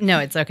anywhere. No,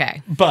 it's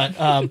okay. But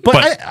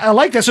I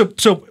like that.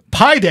 So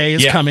Pi Day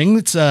is coming.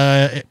 It's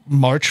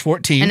March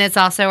 14th. And it's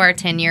also our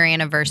 10-year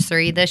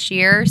anniversary this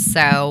year.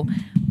 So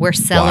we're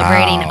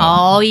celebrating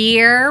all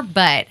year.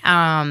 But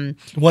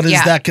what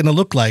is that going to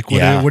look like?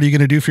 What are you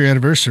going to do for your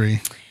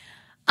anniversary?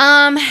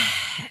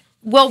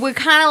 Well, we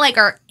kind of like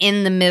are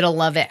in the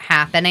middle of it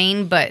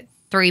happening, but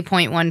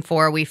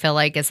 3.14 we feel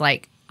like is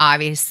like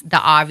the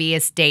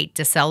obvious date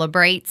to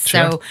celebrate.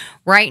 Sure. So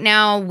right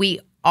now we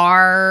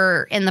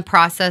are in the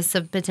process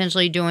of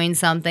potentially doing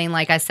something,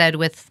 like I said,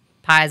 with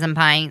pies and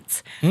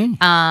pints.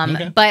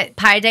 But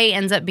Pie Day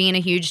ends up being a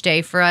huge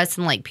day for us,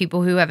 and like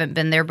people who haven't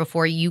been there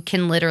before, you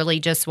can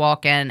literally just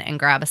walk in and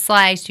grab a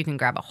slice. You can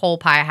grab a whole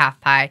pie, a half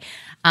pie.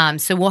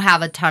 So we'll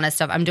have a ton of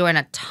stuff. I'm doing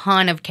a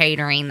ton of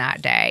catering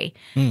that day.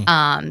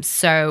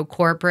 So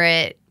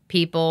corporate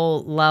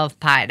people love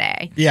Pie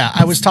Day. Yeah,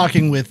 I was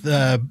talking with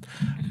the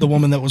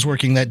woman that was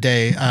working that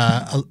day,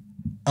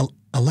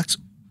 Alexa.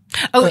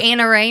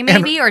 Anna Ray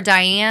maybe, or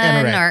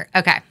Diane, or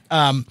okay.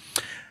 And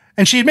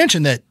she had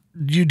mentioned that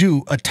you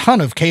do a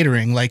ton of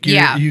catering. Like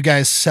you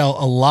guys sell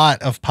a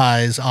lot of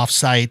pies off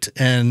site,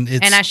 and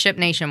I ship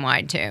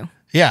nationwide too.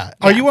 Yeah.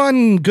 Are you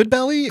on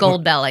Goldbelly?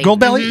 Goldbelly.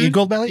 Goldbelly?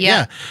 Goldbelly?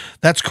 Yeah.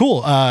 That's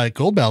cool.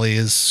 Goldbelly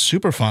is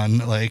super fun.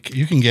 Like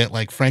you can get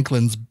like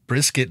Franklin's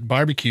brisket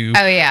barbecue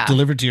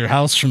delivered to your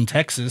house from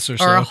Texas or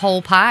so. Or a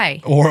whole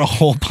pie.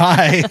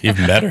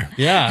 Even better.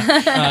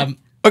 Yeah.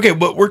 Okay,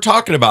 but we're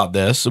talking about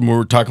this, and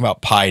we're talking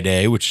about Pie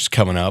Day, which is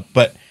coming up.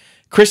 But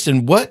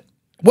Kristen, what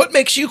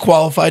makes you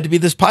qualified to be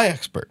this pie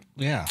expert?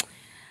 Yeah.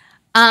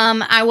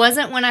 I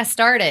wasn't when I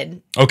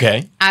started.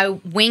 Okay. I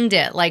winged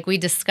it like we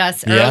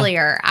discussed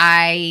earlier.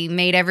 I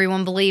made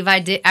everyone believe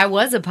I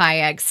was a pie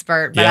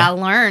expert, but I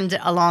learned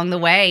along the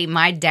way.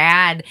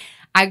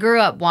 I grew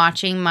up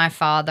watching my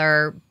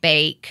father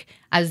bake.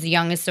 I was the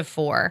youngest of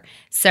 4.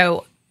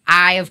 So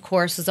I, of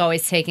course, was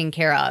always taken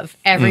care of.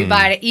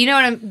 Everybody, you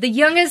know what the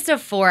youngest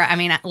of 4, I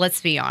mean,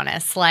 let's be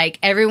honest. Like,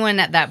 everyone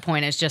at that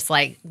point is just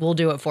like, we'll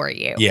do it for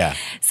you. Yeah.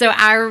 So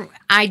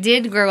I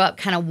did grow up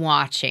kind of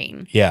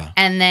watching. Yeah.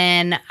 And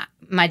then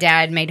my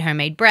dad made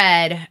homemade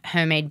bread,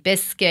 homemade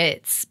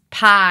biscuits,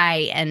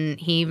 pie, and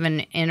he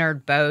even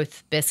entered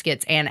both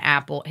biscuits and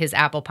his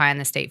apple pie in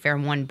the state fair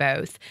and won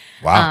both.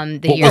 Wow.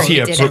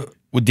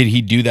 Did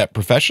he do that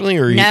professionally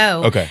or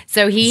no? Okay.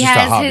 So he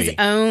has his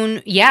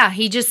own. Yeah,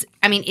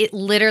 it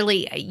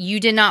literally. You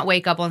did not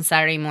wake up on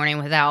Saturday morning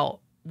without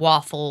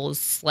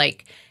waffles.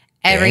 Like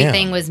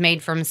everything was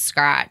made from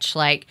scratch.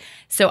 Like,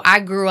 so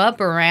I grew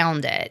up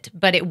around it,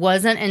 but it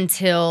wasn't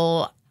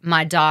until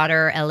my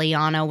daughter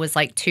Eliana was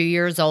like 2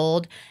 years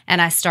old,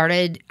 and I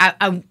started.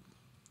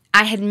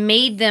 I had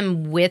made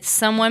them with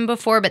someone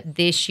before, but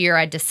this year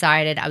I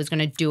decided I was going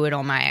to do it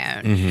on my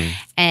own.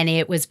 And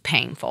it was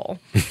painful.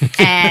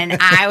 And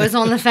I was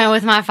on the phone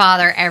with my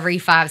father every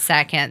 5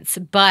 seconds.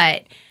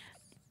 But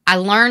I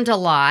learned a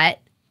lot.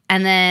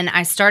 And then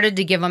I started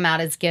to give them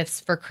out as gifts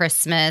for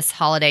Christmas,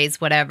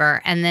 holidays,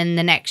 whatever. And then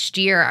the next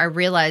year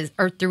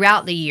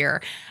throughout the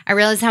year, I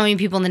realized how many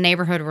people in the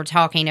neighborhood were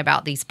talking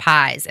about these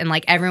pies. And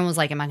like everyone was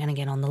like, am I going to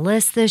get on the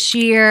list this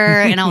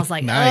year? And I was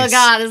like, Nice. Oh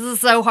God, this is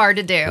so hard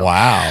to do.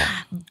 Wow.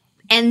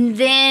 And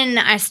then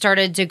I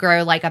started to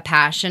grow like a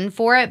passion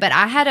for it. But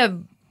I had a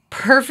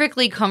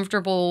perfectly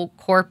comfortable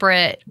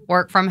corporate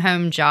work from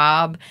home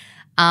job.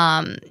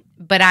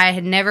 But I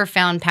had never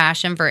found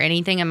passion for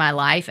anything in my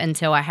life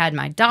until I had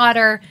my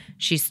daughter.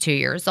 She's 2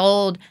 years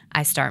old.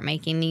 I start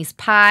making these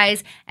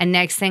pies. And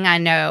next thing I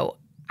know,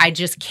 I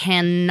just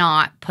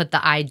cannot put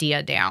the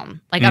idea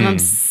down. Like I'm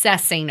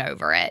obsessing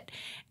over it.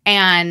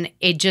 And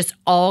it just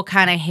all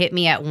kind of hit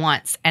me at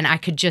once. And I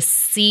could just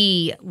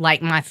see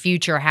like my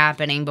future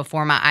happening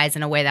before my eyes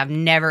in a way that I've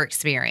never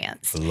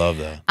experienced. I love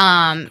that.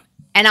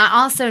 And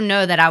I also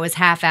know that I was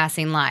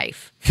half-assing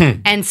life.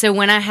 And so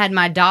when I had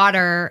my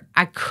daughter,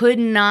 I could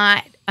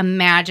not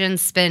imagine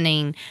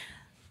spending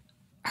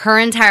her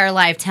entire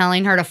life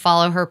telling her to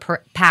follow her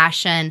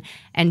passion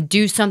and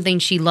do something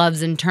she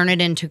loves and turn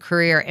it into a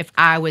career if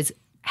I was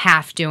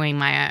half doing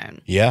my own.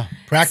 Yeah.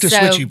 Practice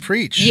what you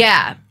preach.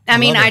 Yeah. I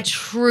mean, I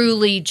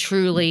truly,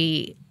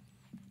 truly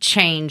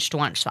changed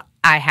once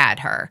I had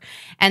her.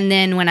 And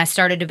then when I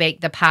started to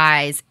bake the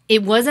pies,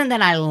 it wasn't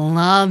that I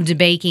loved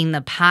baking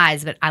the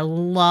pies, but I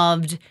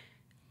loved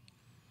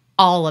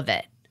all of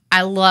it.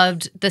 I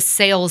loved the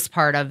sales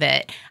part of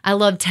it. I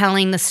loved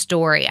telling the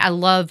story. I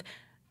love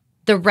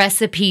the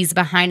recipes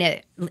behind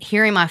it.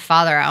 Hearing my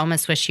father, I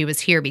almost wish he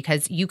was here,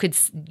 because you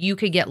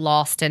could get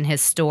lost in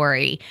his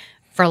story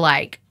for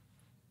like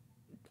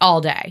all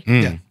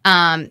day.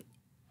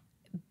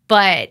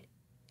 But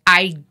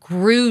I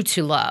grew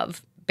to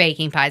love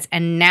baking pies,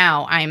 and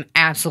now I'm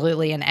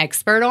absolutely an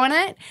expert on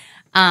it.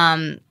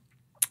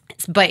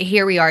 But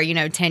here we are,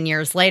 10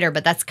 years later,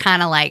 but that's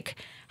kind of like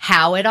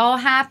how it all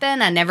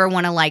happened. I never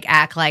want to like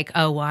act like,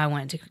 oh, well, I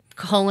went to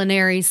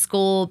culinary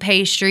school,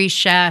 pastry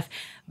chef,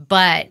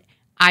 but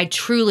I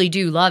truly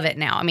do love it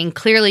now. I mean,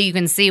 clearly you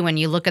can see when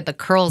you look at the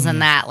curls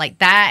and that, like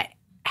that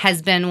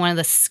has been one of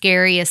the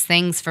scariest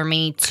things for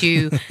me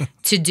to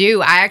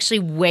do. I actually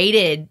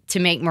waited to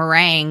make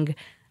meringue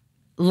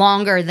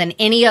longer than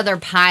any other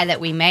pie that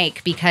we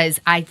make, because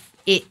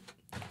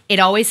it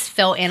always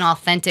felt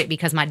inauthentic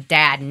because my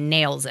dad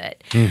nails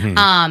it.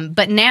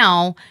 But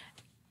now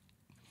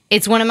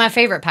it's one of my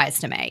favorite pies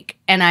to make,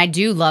 and I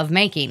do love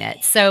making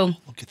it. So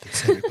look at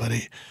this,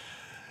 everybody.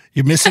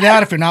 You're missing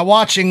out if you're not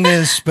watching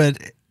this, but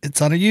it's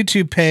on a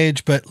YouTube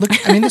page. But look,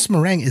 I mean, this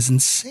meringue is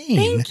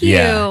insane. thank you.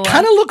 Yeah.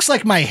 Kind of looks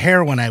like my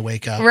hair when I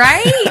wake up.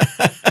 Right?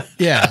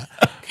 Yeah.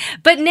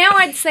 But now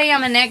I'd say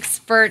I'm an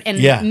expert in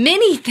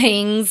many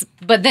things,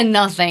 but then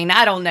nothing.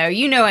 I don't know.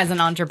 As an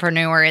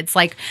entrepreneur, it's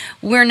like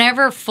we're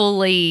never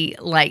fully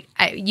like,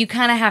 you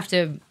kind of have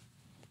to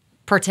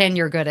pretend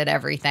you're good at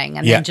everything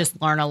and then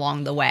just learn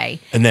along the way.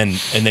 And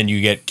then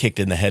you get kicked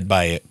in the head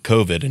by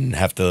COVID and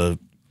have to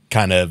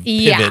kind of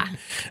pivot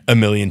a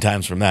million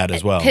times from that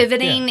as well.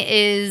 Pivoting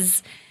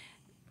is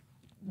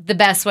the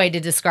best way to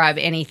describe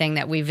anything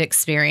that we've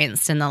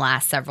experienced in the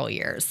last several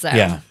years. So.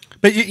 Yeah.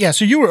 But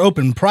so you were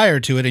open prior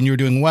to it and you were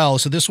doing well.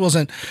 So this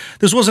wasn't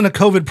a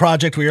COVID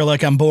project where you're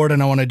like, I'm bored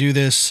and I want to do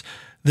this.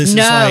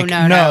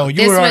 No.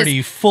 You were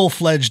already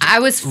full-fledged. I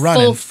was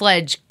running.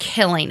 Full-fledged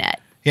killing it.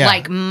 Yeah.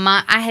 Like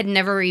I had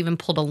never even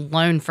pulled a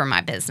loan for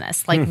my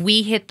business. Like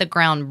we hit the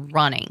ground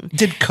running.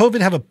 Did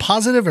COVID have a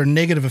positive or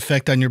negative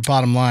effect on your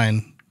bottom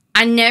line?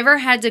 I never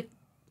had to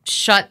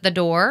shut the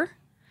door.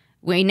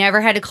 We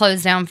never had to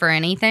close down for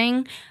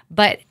anything,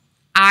 but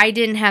I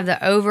didn't have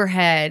the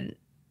overhead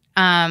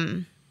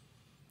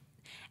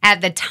at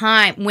the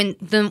time when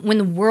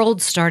the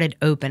world started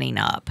opening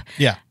up.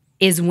 Yeah.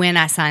 Is when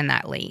I signed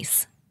that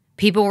lease.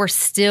 People were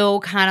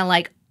still kind of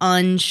like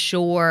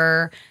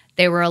unsure.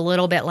 They were a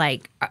little bit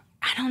like, I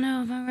don't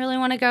know if I really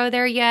want to go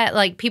there yet.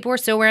 Like people were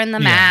still wearing the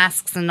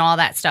masks and all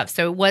that stuff.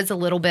 So it was a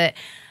little bit.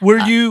 Were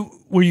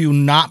you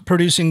not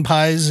producing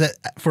pies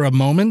for a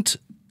moment,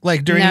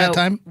 like during that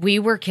time? We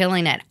were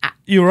killing it.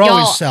 You were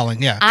always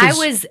selling, yeah. I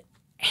was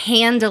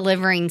hand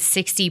delivering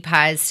 60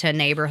 pies to a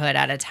neighborhood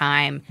at a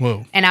time.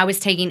 Whoa. And I was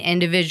taking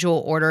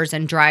individual orders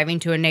and driving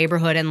to a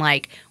neighborhood in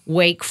like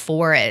Wake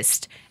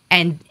Forest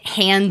and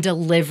hand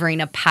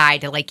delivering a pie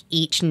to like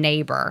each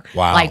neighbor.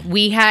 Wow. Like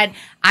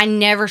I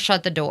never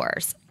shut the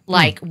doors.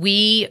 Like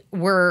we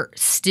were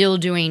still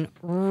doing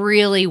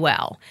really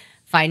well.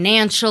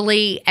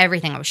 Financially,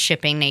 everything. I was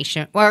shipping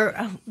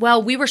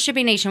we were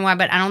shipping nationwide,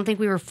 but I don't think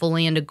we were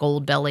fully into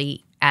Gold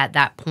Belly at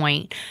that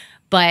point.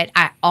 But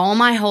all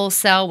my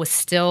wholesale was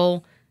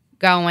still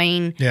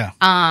going. Yeah.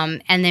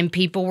 And then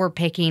people were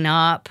picking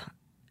up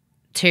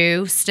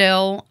too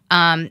still.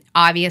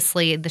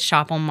 Obviously, the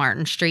shop on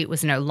Martin Street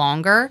was no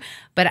longer.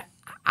 But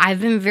I've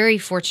been very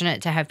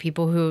fortunate to have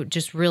people who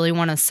just really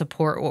want to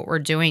support what we're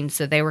doing.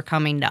 So they were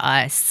coming to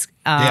us,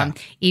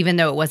 even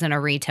though it wasn't a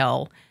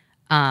retail.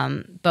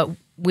 But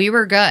we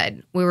were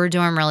good. We were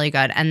doing really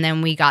good. And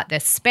then we got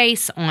this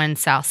space on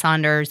South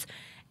Saunders.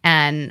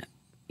 And,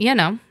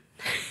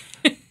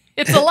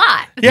 it's a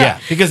lot. Yeah,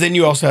 because then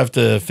you also have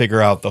to figure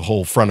out the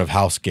whole front of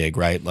house gig,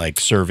 right? Like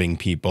serving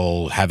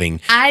people, I'm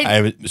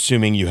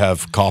assuming you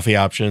have coffee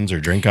options or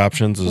drink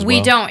options as well?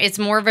 We don't. It's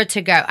more of a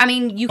to-go. I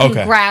mean, you can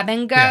grab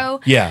and go.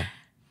 Yeah.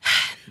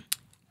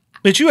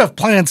 But you have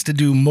plans to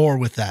do more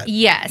with that.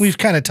 Yes. We've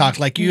kind of talked,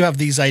 like you have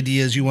these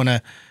ideas, you want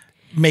to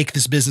make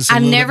this business a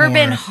I've little never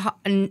bit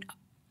more.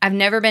 I've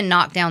never been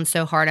knocked down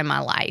so hard in my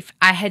life.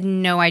 I had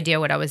no idea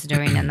what I was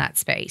doing in that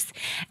space.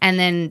 And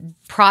then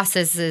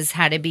processes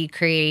had to be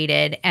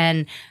created.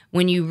 And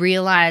when you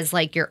realize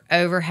like your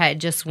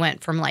overhead just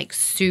went from like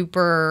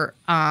super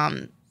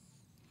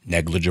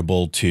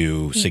negligible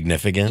to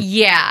significant.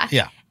 Yeah.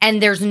 Yeah.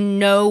 And there's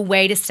no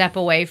way to step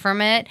away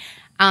from it.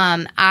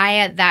 I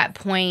at that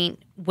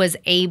point was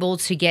able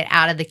to get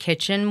out of the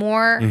kitchen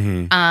more.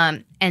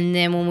 And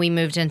then when we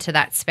moved into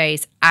that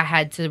space, I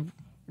had to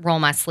roll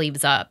my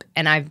sleeves up,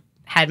 and I've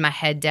had my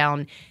head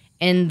down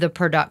in the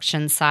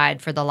production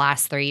side for the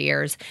last 3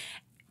 years.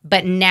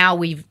 But now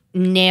we've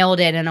nailed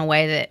it in a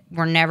way that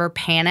we're never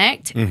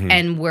panicked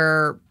and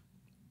we're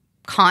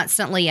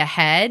constantly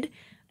ahead.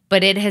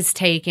 But it has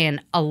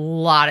taken a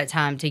lot of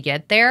time to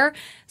get there.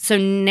 So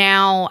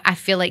now I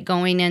feel like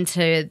going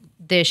into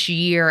this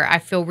year, I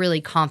feel really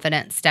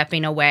confident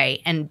stepping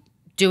away and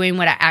doing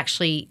what I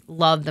actually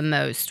love the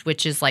most,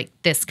 which is like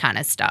this kind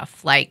of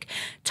stuff, like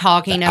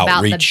talking about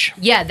outreach.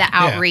 the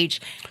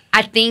outreach.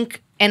 I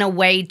think in a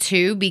way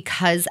too,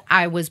 because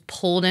I was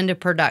pulled into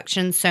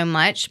production so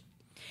much,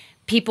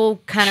 people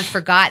kind of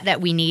forgot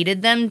that we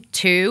needed them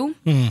too.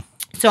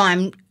 So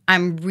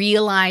I'm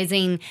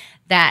realizing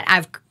that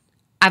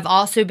I've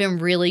also been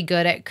really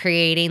good at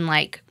creating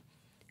like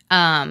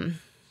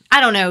I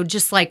don't know,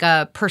 just like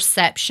a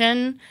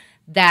perception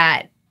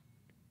that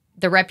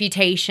the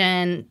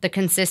reputation, the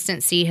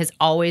consistency has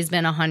always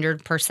been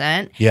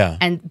 100%. Yeah.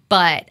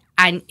 But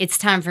it's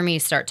time for me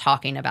to start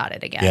talking about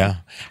it again. Yeah.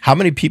 How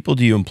many people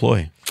do you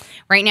employ?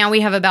 Right now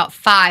we have about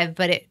 5,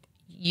 but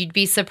you'd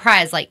be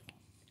surprised. Like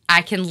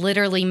I can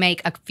literally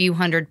make a few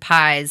hundred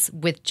pies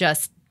with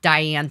just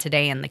Diane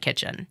today in the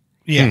kitchen.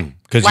 Yeah.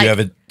 Because Like, you have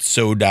it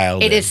so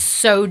dialed in. It is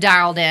so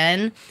dialed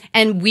in,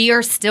 and we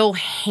are still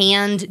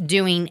hand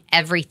doing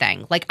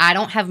everything. Like I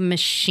don't have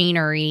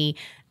machinery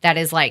that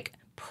is like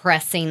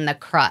pressing the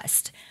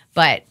crust.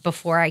 But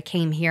before I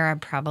came here, I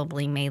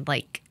probably made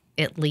like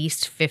at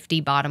least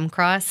 50 bottom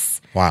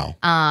crusts. Wow.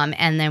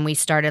 And then we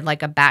started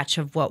like a batch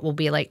of what will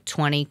be like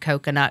 20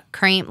 coconut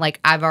cream. Like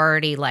I've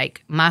already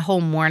like my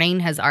whole morning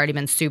has already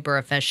been super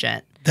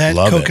efficient. That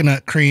Love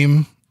coconut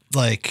cream,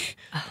 like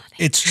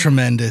it's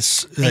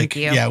tremendous. Thank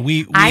you. Yeah,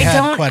 we I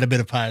had don't- quite a bit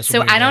of pies. So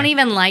when we were I don't there.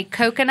 even like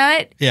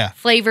coconut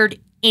flavored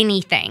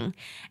anything.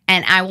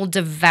 And I will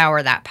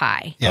devour that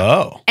pie.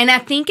 Oh. And I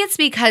think it's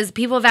because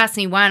people have asked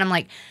me why, and I'm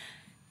like,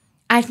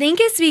 I think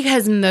it's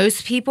because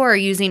most people are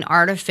using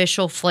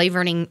artificial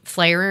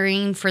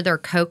flavoring for their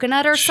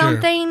coconut or Sure.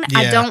 something. Yeah.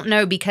 I don't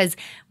know, because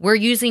we're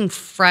using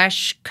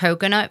fresh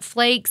coconut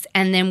flakes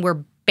and then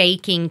we're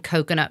baking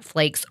coconut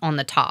flakes on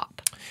the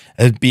top.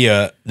 That'd be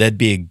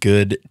a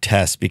good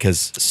test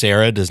because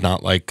Sarah does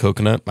not like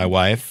coconut, my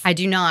wife. I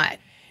do not.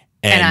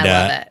 And I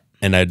love it.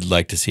 And I'd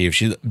like to see if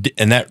she.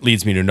 And that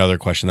leads me to another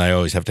question that I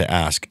always have to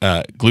ask.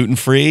 Gluten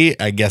free,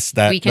 I guess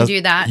that We can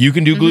do that. You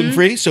can do gluten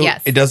free, so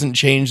Yes. it doesn't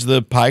change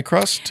the pie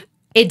crust.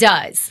 It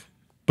does.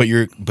 But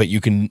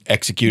you can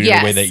execute it in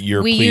a way that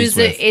you're we pleased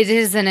use with. it. It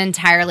is an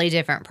entirely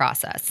different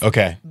process.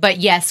 Okay, But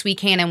yes, we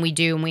can and we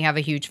do, and we have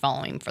a huge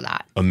following for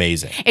that.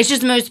 amazing. It's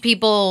just most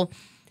people,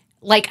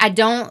 like I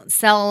don't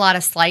sell a lot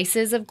of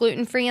slices of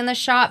gluten-free in the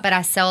shop, but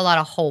I sell a lot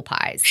of whole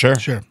pies. Sure.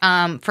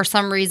 For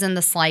some reason,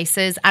 the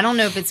slices, I don't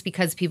know if it's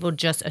because people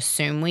just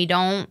assume we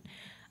don't.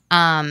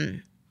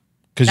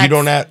 Because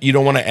you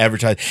don't want to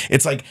advertise.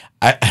 It's like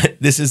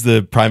this is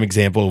the prime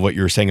example of what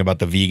you were saying about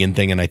the vegan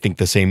thing, and I think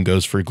the same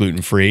goes for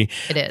gluten free.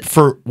 It is.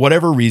 For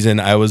whatever reason,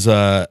 I was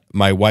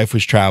my wife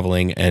was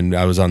traveling, and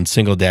I was on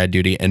single dad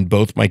duty, and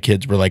both my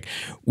kids were like,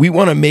 "We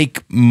want to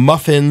make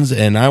muffins,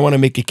 and I want to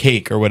make a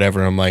cake or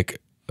whatever." I'm like,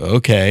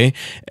 "Okay,"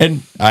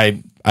 and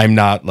I'm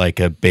not like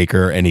a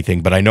baker or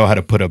anything, but I know how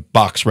to put a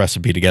box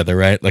recipe together,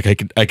 right? Like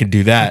I could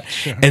do that.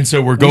 Sure. And so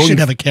we're going. We should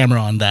have a camera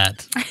on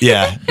that.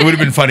 Yeah, it would have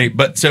been funny.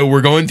 But so we're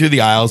going through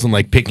the aisles and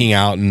like picking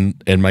out,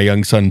 and my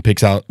young son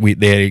picks out.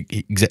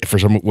 For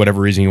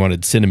whatever reason he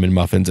wanted cinnamon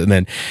muffins, and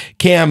then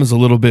Cam is a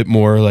little bit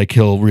more like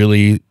he'll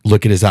really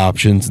look at his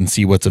options and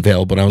see what's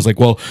available. And I was like,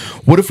 well,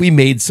 what if we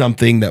made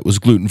something that was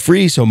gluten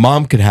free so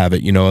Mom could have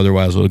it?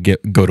 Otherwise it'll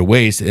go to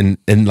waste. And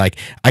like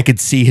I could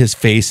see his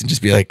face and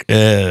just be like,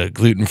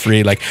 gluten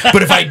free. Like,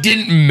 but if I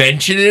didn't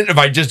mention it, if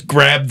I just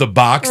grabbed the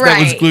box that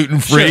was Right. gluten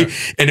free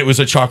and it was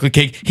a chocolate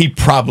cake, he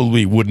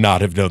probably would not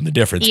have known the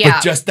difference. Yeah.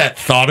 But just that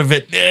thought of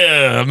it,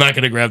 I'm not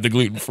going to grab the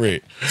gluten free.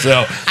 So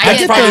I that's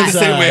get probably that. the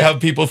same way how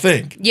people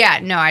think. Yeah,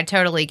 no, I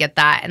totally get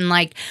that. And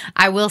like,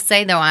 I will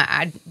say though,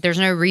 there's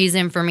no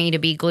reason for me to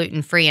be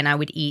gluten-free, and I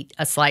would eat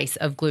a slice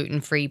of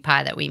gluten-free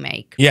pie that we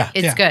make. Yeah.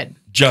 It's Yeah.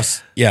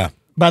 good.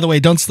 By the way,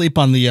 don't sleep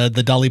on the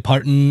Dolly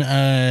Parton.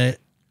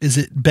 Is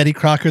it Betty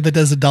Crocker that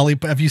does the Dolly?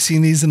 Have you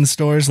seen these in the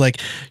stores? Like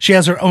she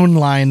has her own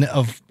line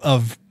of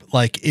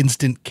like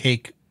instant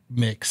cake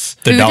mix.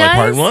 The Who Dolly does?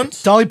 Parton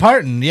ones? Dolly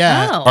Parton,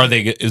 yeah. Oh. Are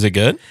they? Is it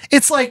good?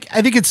 It's like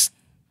I think it's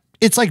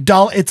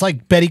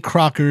like Betty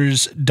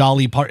Crocker's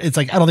Dolly Parton. It's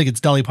like I don't think it's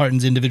Dolly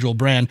Parton's individual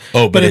brand.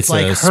 Oh, but it's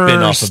like a her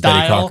spin-off of style.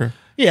 Betty Crocker?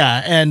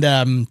 Yeah,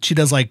 and she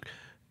does like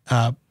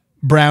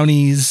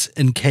brownies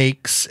and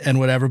cakes and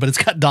whatever, but it's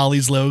got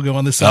Dolly's logo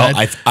on the side.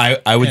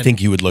 I would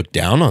think you would look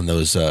down on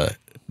those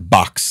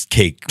box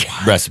cake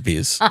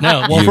recipes.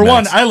 No, well, You for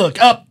one, nuts. I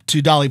look up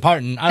to Dolly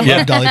Parton. I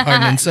love Dolly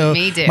Parton, and so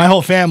Me too. my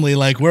whole family,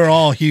 like, we're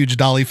all huge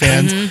Dolly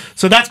fans.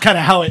 So that's kind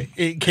of how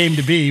it came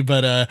to be.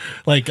 But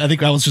like, I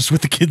think I was just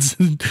with the kids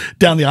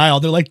down the aisle.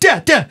 They're like,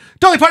 "Dad,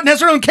 Dolly Parton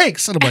has her own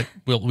cakes," and I'm like,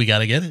 "Well, we got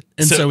to get it,"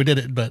 and so we did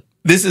it. But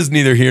This is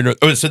neither here nor.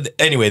 Oh, so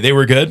anyway, they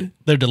were good.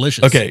 they're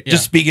delicious. Okay, Yeah.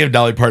 just speaking of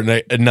Dolly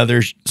Parton,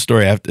 another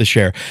story I have to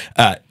share.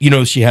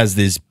 She has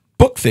these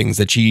book things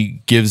that she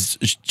gives.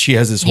 She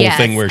has this whole Yes,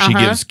 thing where she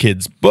gives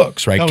kids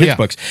books, right? Oh, Kids yeah.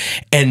 books.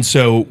 And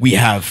so we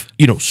have,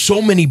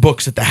 so many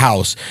books at the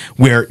house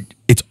where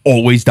it's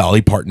always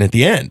Dolly Parton at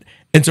the end.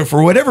 And so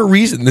for whatever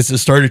reason, this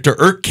has started to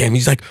irk him.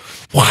 He's like,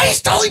 why is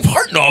Dolly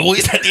Parton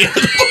always at the end of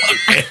the book?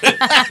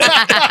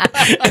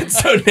 And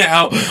so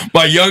now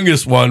my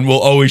youngest one will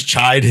always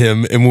chide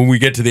him. And when we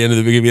get to the end of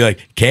the book, he'll be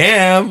like,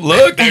 Cam,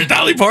 look, there's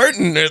Dolly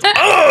Parton. There's,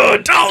 oh,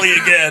 Dolly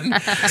again.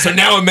 So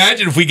now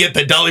imagine if we get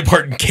the Dolly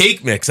Parton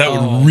cake mix. That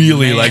would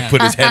really like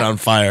put his head on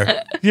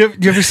fire. You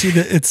ever see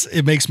that?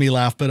 It makes me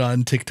laugh, but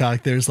on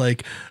TikTok, there's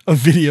like a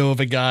video of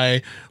a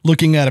guy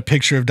looking at a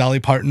picture of Dolly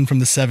Parton from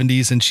the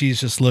 70s, and she's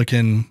just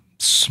looking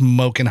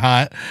smoking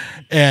hot.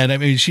 And I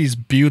mean, she's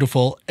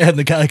beautiful. And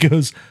the guy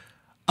goes,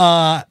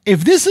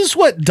 if this is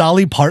what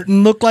Dolly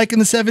Parton looked like in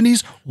the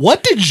 70s,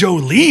 what did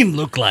Jolene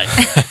look like?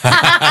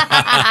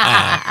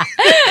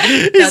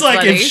 He's like,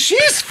 funny. if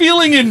she's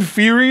feeling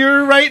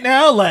inferior right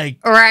now, like,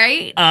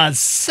 Right?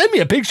 send me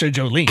a picture of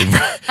Jolene.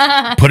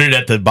 Put it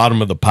at the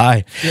bottom of the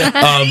pie. Nice.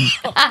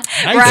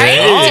 Right?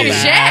 Oh,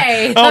 Touche.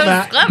 Matt. That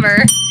was clever.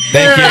 Thank you.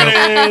 There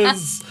it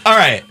is. All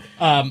right.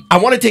 I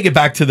want to take it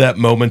back to that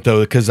moment,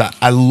 though, because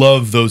I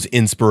love those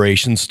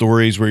inspiration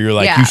stories where you're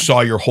like, Yeah. you saw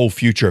your whole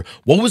future.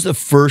 What was the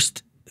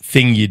first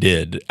thing you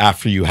did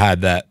after you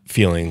had that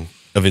feeling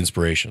of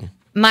inspiration?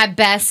 My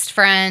best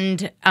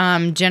friend,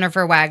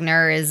 Jennifer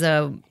Wagner, is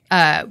a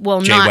Jay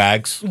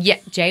Wags? Yeah,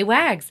 Jay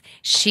Wags.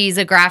 She's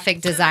a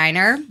graphic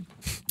designer.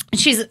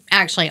 She's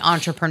actually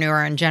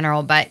entrepreneur in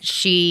general, but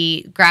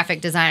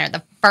graphic designer.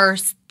 The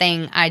first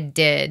thing I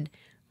did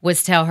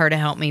was tell her to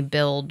help me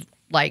build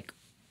like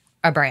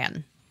a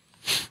brand.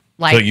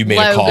 Like, So you made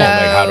a call, like,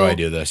 how do I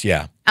do this?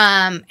 Yeah.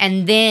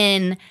 And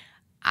then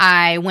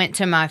I went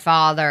to my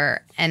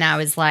father and I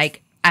was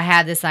like, I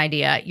had this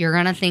idea. You're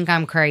going to think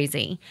I'm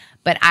crazy,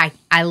 but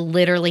I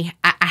literally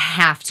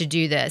have to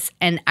do this.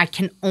 And I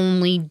can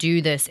only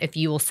do this if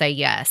you will say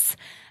yes.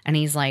 And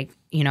he's like,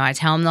 you know, I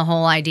tell him the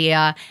whole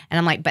idea and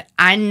I'm like, but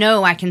I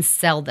know I can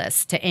sell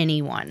this to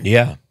anyone.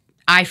 Yeah.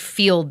 I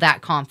feel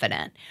that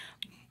confident.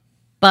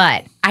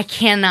 But I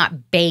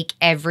cannot bake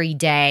every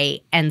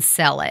day and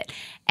sell it.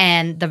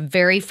 And the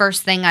very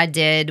first thing I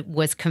did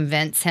was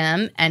convince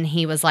him, and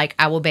he was like,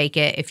 I will bake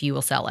it if you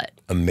will sell it.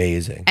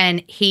 Amazing.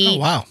 And he Oh,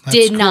 wow. That's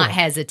did not cool.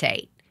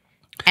 hesitate.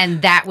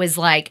 And that was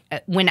like,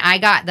 when I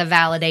got the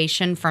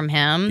validation from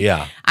him,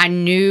 Yeah. I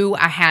knew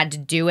I had to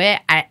do it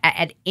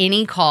at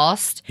any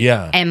cost.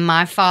 Yeah. And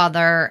my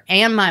father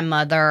and my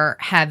mother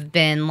have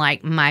been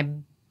like my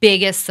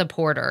biggest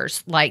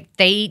supporters. Like,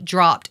 they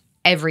dropped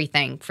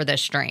everything for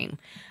this dream.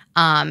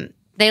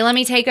 They let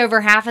me take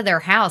over half of their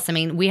house. I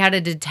mean, we had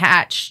a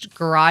detached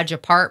garage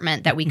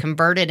apartment that we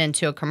converted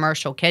into a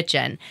commercial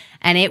kitchen.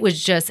 And it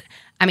was just,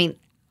 I mean,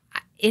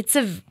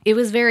 it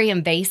was very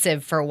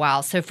invasive for a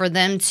while. So for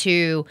them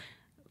to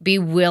be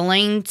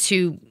willing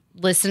to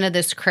listen to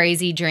this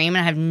crazy dream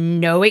and have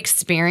no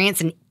experience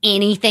in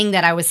anything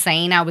that I was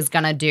saying I was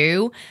going to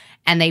do,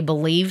 and they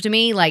believed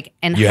me, like,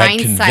 in You had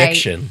hindsight,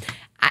 conviction.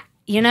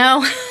 you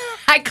know,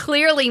 I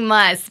clearly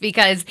must,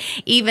 because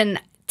even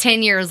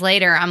 10 years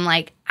later, I'm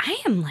like, I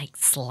am like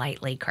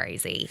slightly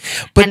crazy.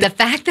 But and the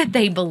fact that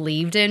they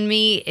believed in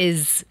me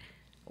is,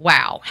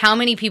 wow. How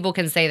many people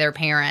can say their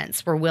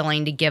parents were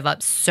willing to give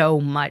up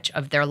so much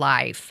of their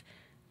life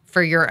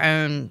for your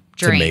own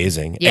It's dream?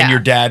 amazing. Yeah. And your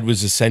dad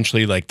was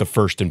essentially like the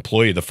first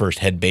employee, the first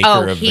head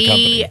baker of the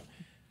company.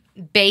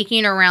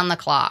 Baking around the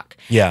clock.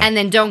 Yeah. And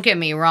then don't get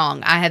me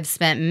wrong, I have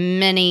spent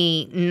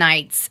many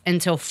nights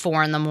until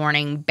 4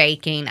 a.m.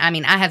 baking. I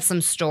mean, I have some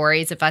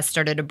stories, if I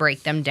started to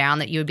break them down,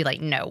 that you would be like,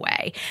 no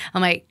way.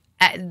 I'm like,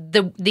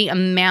 the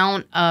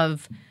amount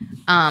of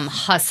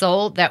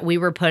hustle that we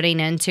were putting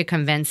into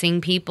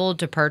convincing people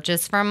to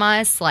purchase from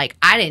us, like,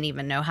 I didn't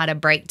even know how to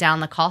break down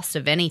the cost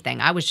of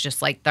anything. I was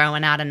just like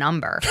throwing out a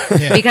number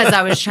because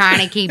I was trying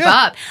to keep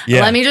up.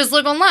 Yeah. Let me just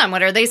look online.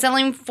 What are they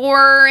selling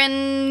for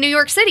in New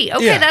York City?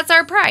 Okay, Yeah. that's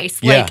our price.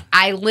 Yeah. Like,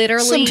 I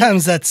literally...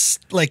 Sometimes that's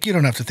like, you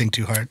don't have to think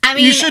too hard. I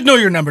mean, you should know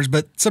your numbers,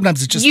 but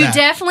sometimes it's just You that.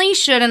 definitely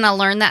should, and I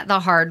learned that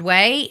the hard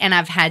way, and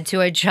I've had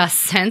to adjust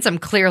since. I'm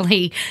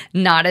clearly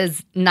not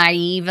as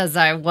naive as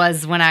I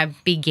was when I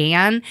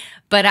began,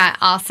 but I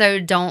also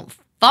don't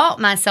fault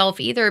myself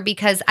either,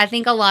 because I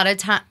think a lot of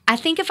time, I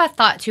think if I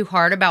thought too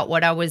hard about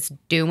what I was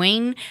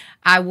doing,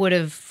 I would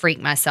have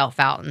freaked myself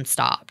out and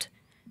stopped.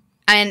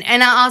 And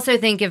I also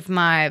think if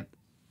my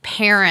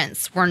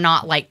parents were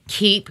not like,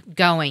 keep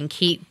going,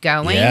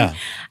 Yeah.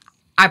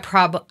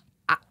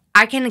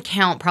 I can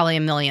count probably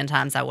 1,000,000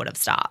 times I would have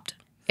stopped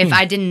if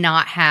I did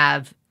not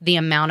have the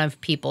amount of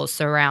people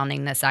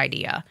surrounding this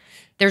idea.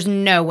 There's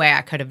no way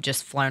I could have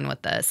just flown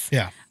with this.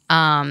 Yeah.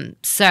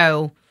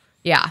 So,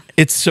 yeah.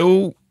 It's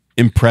so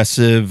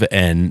impressive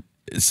and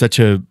such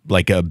a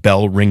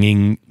bell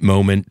ringing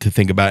moment to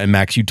think about. And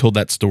Max, you told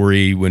that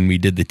story when we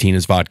did the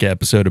Tina's Vodka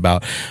episode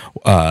about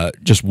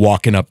just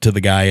walking up to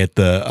the guy at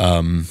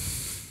the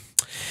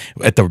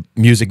at the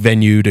music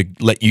venue to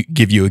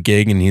give you a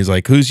gig, and he's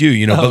like, "Who's you?"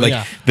 You know, but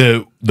like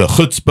the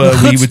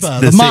chutzpah, we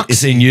would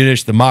say in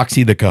Yiddish, the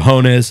moxie, the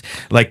cojones,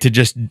 like to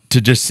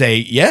just say,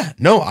 "Yeah,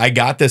 no, I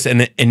got this."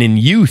 And in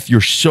youth,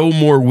 you're so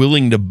more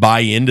willing to buy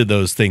into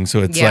those things.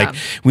 So it's like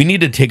we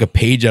need to take a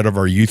page out of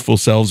our youthful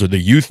selves, or the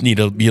youth need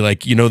to be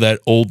like, you know, that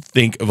old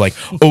think of like,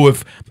 oh,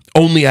 if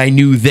only I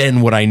knew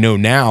then what I know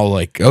now.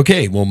 Like,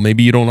 okay, well,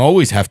 maybe you don't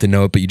always have to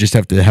know it, but you just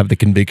have to have the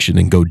conviction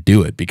and go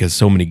do it, because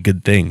so many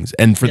good things.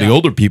 And for the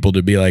older people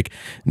to be like,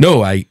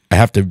 no, I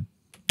have to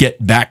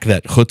get back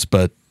that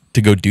chutzpah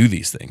to go do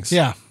these things.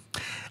 Yeah.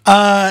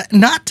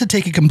 Not to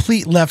take a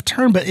complete left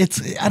turn, but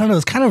I don't know,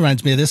 it kind of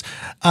reminds me of this.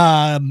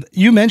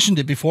 You mentioned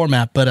it before,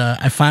 Matt, but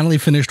I finally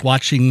finished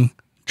watching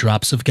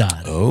Drops of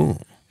God. Oh.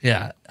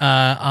 Yeah.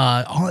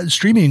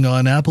 Streaming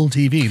on Apple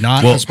TV,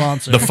 not a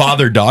sponsor. The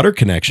father-daughter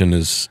connection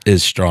is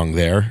strong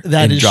there.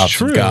 That is Drops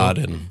true. of God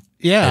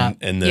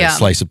and the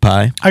slice of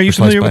pie. Are you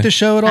familiar with the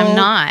show at all? I'm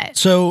not.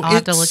 So I'll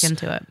have to look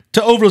into it.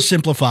 To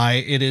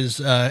oversimplify, it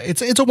is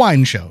it's a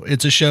wine show.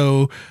 It's a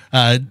show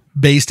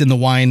based in the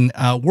wine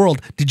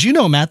world. Did you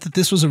know, Matt, that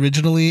this was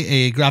originally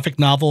a graphic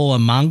novel, a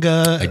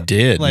manga? I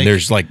did.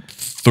 There's like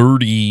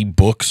 30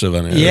 books of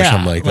it or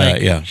something like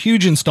that. Yeah.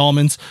 Huge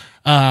installments.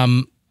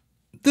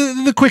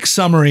 The quick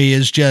summary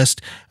is just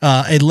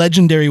a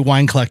legendary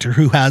wine collector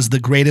who has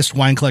the greatest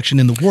wine collection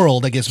in the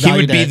world. I guess he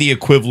would be the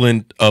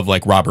equivalent of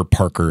like Robert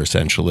Parker,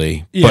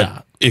 essentially. Yeah.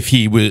 But if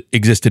he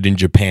existed in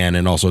Japan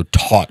and also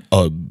taught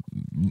a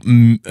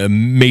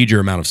major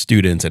amount of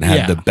students and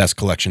had the best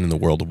collection in the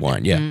world of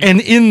wine. Yeah. And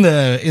in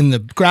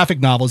the graphic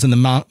novels, in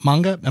the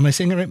manga, am I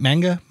saying it right?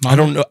 Manga? I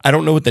don't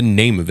know what the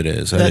name of it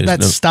is.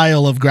 That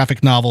style of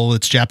graphic novel,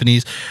 it's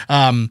Japanese.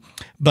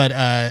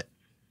 But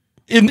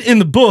in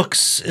the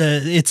books,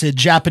 it's a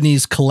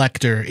Japanese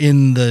collector.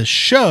 In the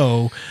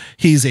show,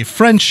 he's a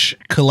French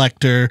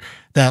collector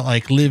that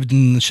like lived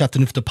in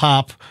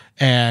Châteauneuf-du-Pape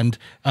and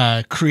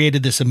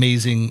created this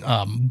amazing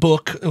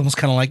book. Almost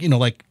kind of like, you know,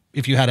 like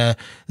if you had a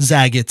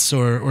Zagat's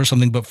or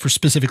something, but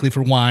specifically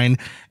for wine.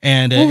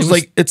 And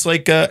it's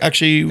like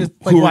actually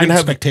like Wine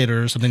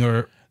Spectator or something,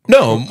 or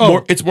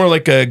no, it's more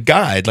like a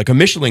guide, like a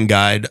Michelin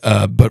guide,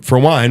 but for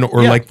wine,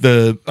 or like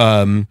the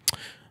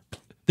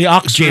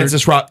Oxford,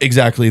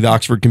 the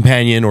Oxford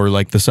Companion, or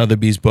like the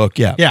Sotheby's book.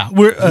 Yeah,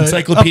 we're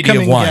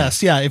Encyclopedia of Wine.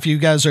 Guests. Yeah, if you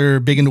guys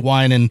are big into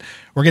wine, and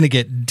we're going to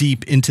get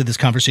deep into this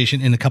conversation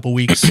in a couple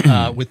weeks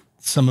with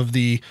some of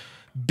the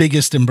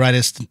biggest and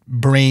brightest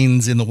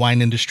brains in the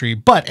wine industry.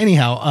 But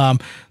anyhow,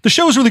 the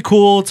show is really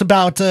cool. It's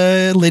about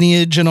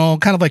lineage and all,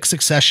 kind of like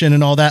succession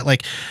and all that.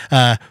 Like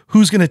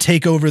who's going to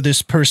take over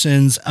this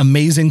person's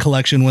amazing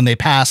collection when they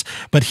pass,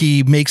 but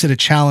he makes it a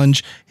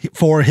challenge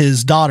for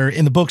his daughter.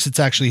 In the books, it's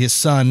actually his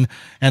son,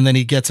 and then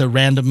he gets a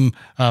random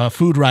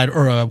food writer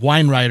or a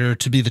wine writer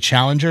to be the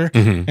challenger.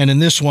 Mm-hmm. And in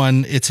this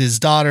one, it's his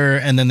daughter,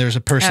 and then there's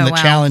a person that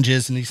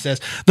challenges, and he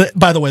says,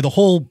 by the way, the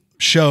whole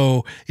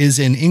show is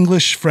in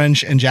English,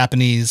 French, and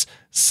Japanese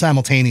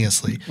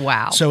simultaneously.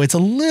 Wow. So it's a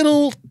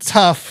little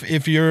tough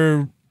if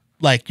you're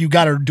like, you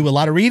got to do a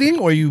lot of reading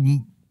or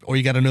you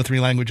got to know 3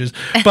 languages,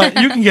 but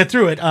you can get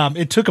through it.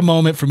 It took a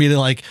moment for me to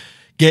like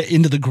get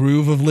into the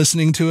groove of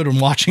listening to it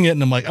and watching it.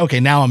 And I'm like, okay,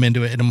 now I'm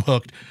into it and I'm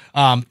hooked.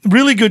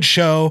 Really good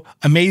show.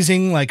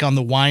 Amazing, like on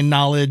the wine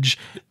knowledge.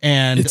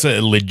 And it's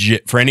a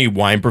legit, for any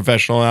wine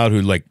professional out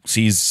who like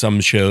sees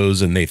some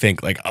shows and they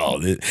think like,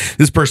 oh,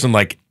 this person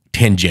like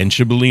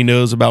tangentially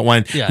knows about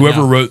wine. Yeah,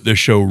 whoever wrote the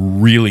show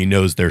really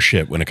knows their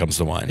shit when it comes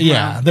to wine.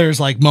 Yeah. There's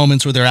like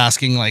moments where they're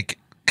asking like,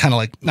 kind of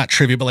like not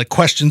trivia, but like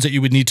questions that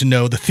you would need to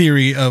know the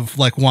theory of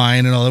like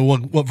wine and all that.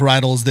 What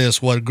varietal is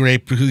this? What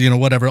grape? You know,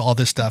 whatever, all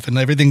this stuff, and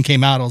everything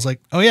came out. I was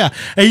like, oh yeah.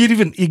 And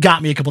you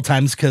got me a couple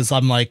times because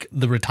I'm like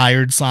the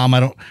retired somm. I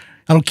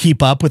don't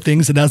keep up with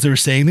things, and as they were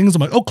saying things,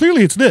 I'm like, oh,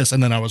 clearly it's this,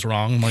 and then I was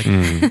wrong. I'm like,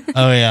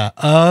 oh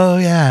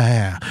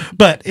yeah.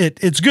 But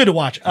it's good to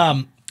watch.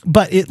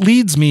 But it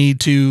leads me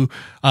to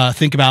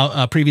think about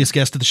a previous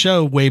guest of the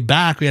show way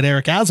back. We had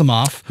Eric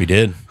Asimov. We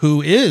did.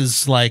 Who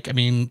is like, I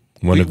mean,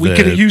 we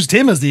could have used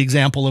him as the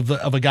example of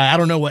a guy. I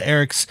don't know what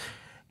Eric's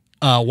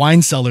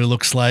wine cellar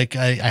looks like.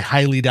 I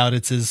highly doubt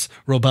it's as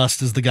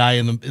robust as the guy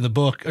in the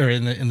book or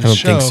in the show. I don't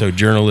think so.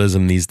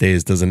 Journalism these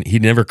days he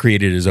never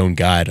created his own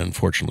guide,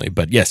 unfortunately.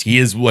 But yes, he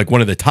is like one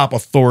of the top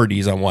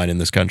authorities on wine in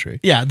this country.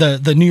 Yeah,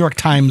 the New York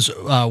Times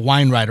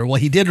wine writer. Well,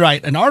 he did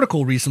write an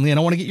article recently, and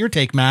I want to get your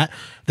take, Matt.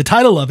 The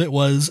title of it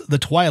was The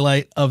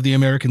Twilight of the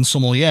American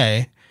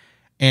Sommelier,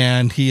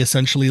 and he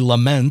essentially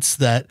laments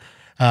that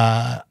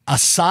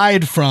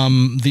aside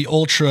from the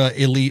ultra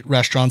elite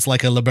restaurants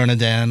like a Le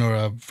Bernardin or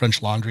a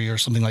French Laundry or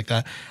something like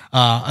that,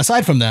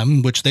 aside from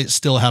them, which they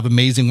still have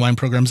amazing wine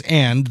programs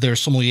and their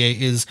sommelier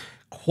is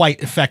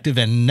quite effective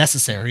and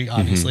necessary,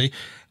 obviously,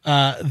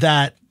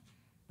 that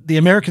the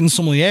American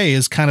sommelier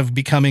is kind of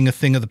becoming a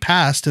thing of the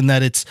past, and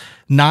that it's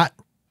not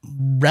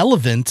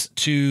relevant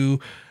to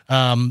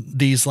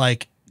these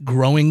like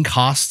growing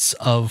costs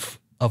of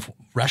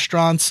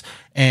restaurants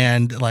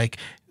and like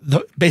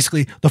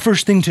basically the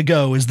first thing to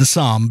go is the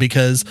somm,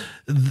 because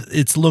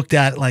it's looked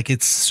at like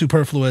it's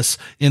superfluous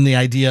in the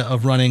idea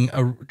of running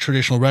a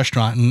traditional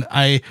restaurant. And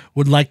I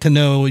would like to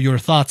know your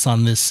thoughts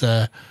on this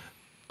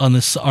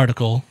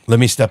article. Let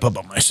me step up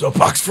on my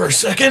soapbox for a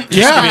second.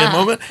 Just give me a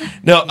moment.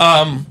 No,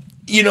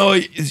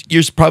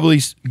 you're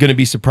probably going to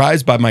be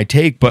surprised by my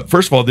take, but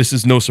first of all, this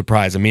is no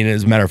surprise. I mean,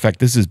 as a matter of fact,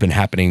 this has been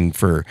happening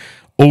for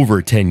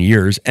over 10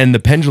 years, and the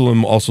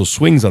pendulum also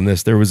swings on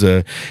this. There was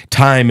a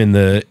time in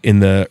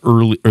the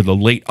early or the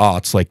late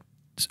aughts, like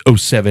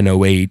 07,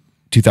 08,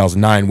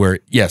 2009, where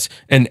yes,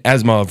 and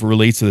Asimov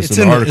relates to this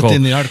in the article. It's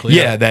in the article,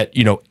 yeah, that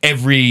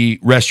every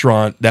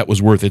restaurant that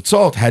was worth its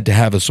salt had to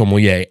have a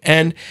sommelier,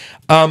 and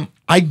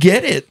I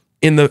get it.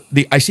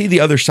 I see the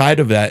other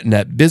side of that, and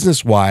that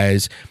business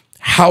wise,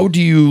 how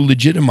do you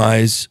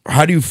legitimize?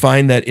 How do you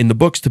find that in the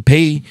books to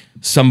pay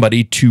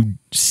somebody to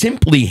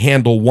simply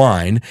handle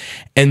wine?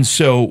 And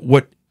so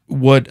what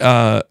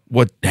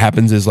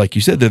happens is, like you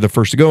said, they're the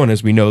first to go, and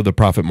as we know, the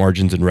profit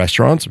margins in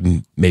restaurants,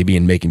 maybe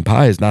in making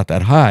pie, is not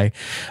that high.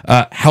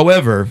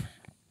 However,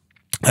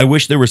 I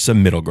wish there was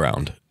some middle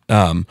ground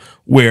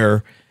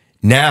where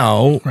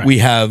now we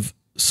have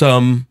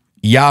some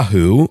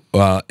Yahoo,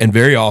 and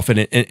very often,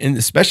 and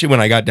especially when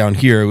I got down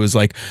here, it was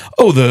like,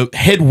 oh, the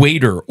head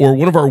waiter or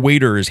one of our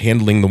waiters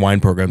handling the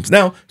wine programs.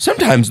 Now,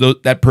 sometimes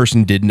that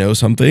person did know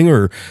something,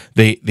 or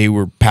they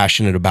were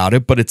passionate about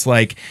it, but it's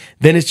like,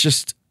 then it's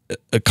just,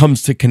 it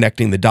comes to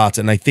connecting the dots.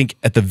 And I think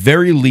at the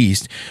very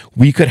least,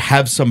 we could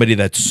have somebody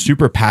that's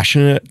super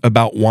passionate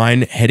about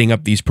wine heading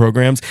up these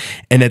programs.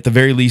 And at the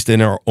very least,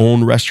 in our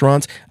own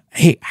restaurants,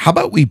 hey, how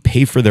about we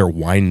pay for their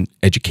wine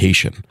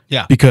education?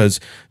 Yeah. Because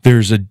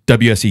there's a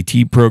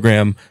WSET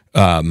program.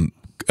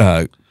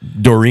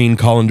 Doreen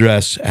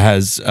Collindress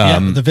has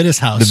the Vitis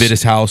House. The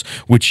Vitis House,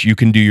 which you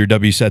can do your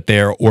WSET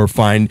there, or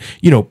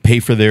pay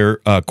for their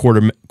Court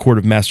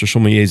of Master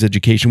Sommeliers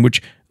education,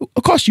 which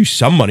will cost you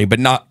some money, but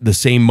not the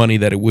same money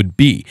that it would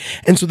be.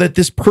 And so that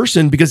this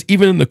person, because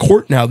even in the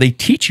court now, they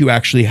teach you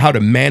actually how to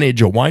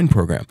manage a wine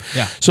program.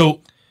 Yeah. So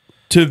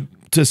to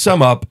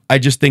sum up, I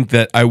just think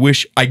that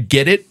I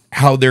get it,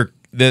 how they're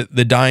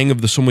the dying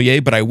of the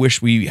sommelier, but I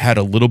wish we had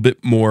a little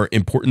bit more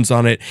importance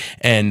on it,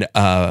 and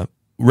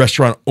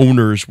restaurant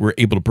owners were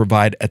able to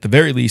provide, at the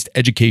very least,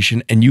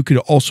 education. And you could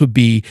also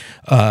be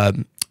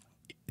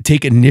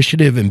take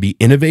initiative and be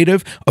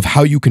innovative of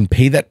how you can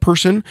pay that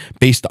person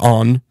based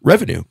on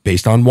revenue,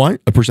 based on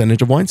a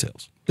percentage of wine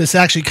sales. This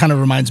actually kind of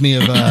reminds me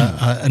of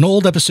an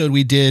old episode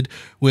we did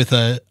with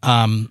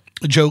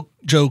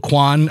Joe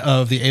Kwan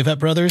of the Avett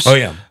Brothers. Oh,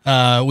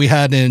 yeah. We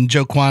had in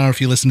Joe Kwan, I don't know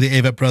if you listen to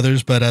the Avett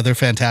Brothers, but they're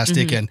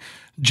fantastic. Mm-hmm. And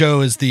Joe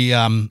is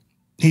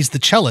he's the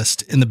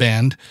cellist in the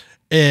band.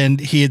 And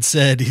he had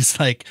said, he's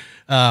like,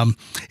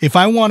 if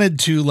I wanted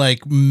to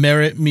like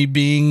merit me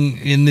being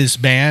in this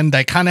band,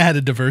 I kind of had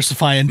to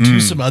diversify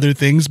into some other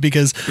things,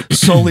 because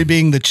solely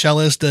being the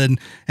cellist and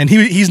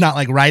he's not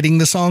like writing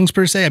the songs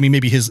per se. I mean,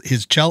 maybe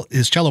his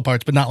cello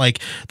parts, but not like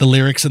the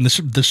lyrics and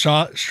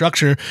the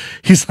structure.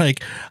 He's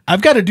like,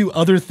 I've got to do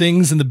other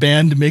things in the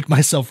band to make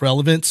myself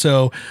relevant.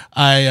 So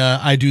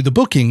I do the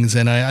bookings,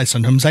 and I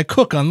sometimes I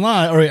cook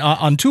online or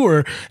on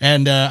tour,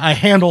 and I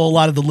handle a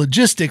lot of the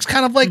logistics,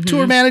 kind of like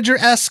tour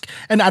manager-esque.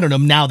 And I don't know,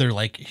 now they're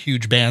like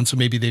huge band, so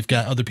maybe they've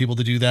got other people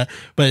to do that,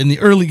 but in the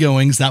early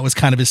goings, that was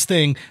kind of his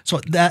thing. So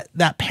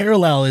that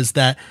parallel is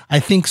that I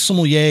think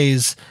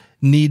sommeliers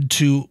need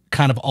to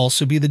kind of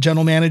also be the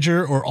general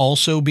manager, or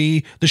also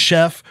be the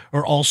chef,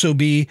 or also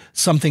be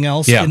something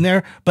else in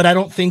there. But I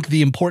don't think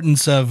the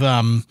importance of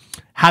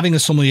having a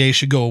sommelier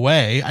should go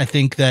away. I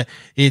think that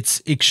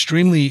it's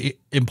extremely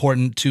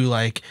important to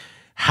like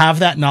have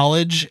that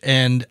knowledge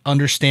and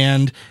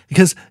understand,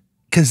 because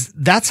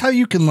that's how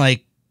you can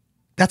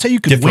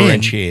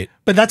differentiate. win.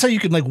 But that's how you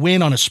can like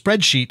win on a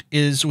spreadsheet,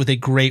 is with a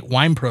great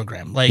wine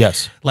program. Like,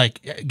 yes.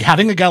 Like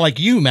having a guy like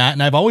you, Matt,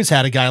 and I've always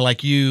had a guy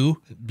like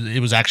you.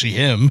 It was actually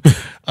him,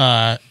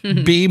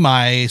 be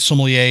my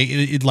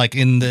sommelier. Like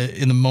in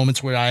the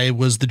moments where I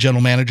was the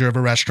general manager of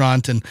a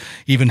restaurant, and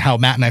even how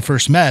Matt and I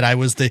first met,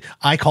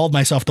 I called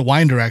myself the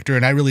wine director,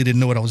 and I really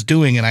didn't know what I was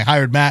doing, and I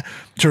hired Matt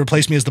to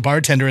replace me as the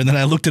bartender, and then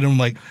I looked at him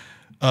like,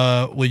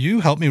 will you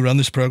help me run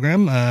this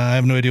program? I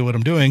have no idea what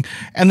I'm doing.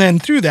 And then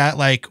through that,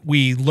 like,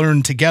 we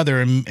learned together,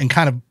 and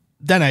kind of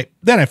then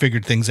I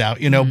figured things out,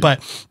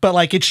 but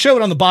like, it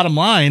showed on the bottom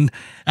line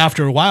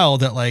after a while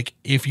that like,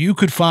 if you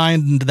could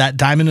find that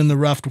diamond in the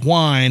rough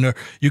wine, or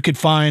you could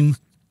find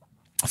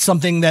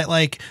something that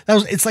like,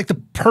 it's like the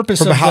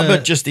purpose of how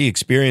about just the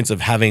experience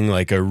of having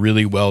like a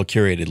really well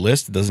curated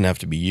list. It doesn't have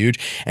to be huge,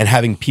 and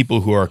having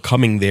people who are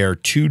coming there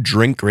to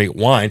drink great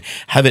wine,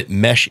 have it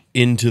mesh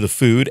into the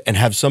food, and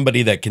have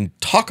somebody that can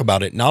talk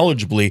about it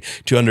knowledgeably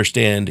to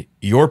understand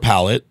your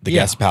palate, the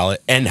guest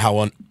palate, and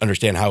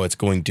understand how it's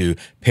going to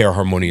pair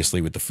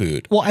harmoniously with the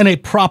food. Well, and a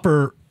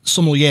proper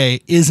sommelier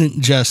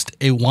isn't just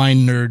a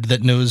wine nerd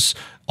that knows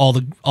all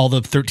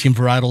the 13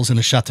 varietals in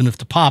a Chateauneuf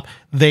de Pop.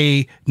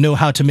 They know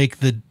how to make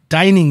the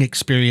dining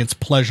experience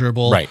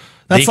pleasurable. Right.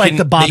 That's like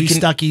the Bobby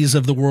Stuckeys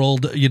of the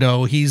world.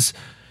 He's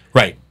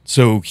right.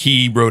 So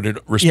he wrote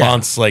a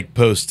response like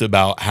post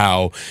about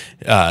how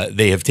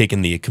they have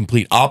taken the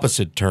complete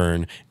opposite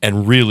turn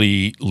and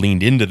really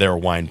leaned into their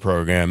wine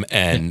program.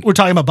 And we're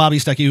talking about Bobby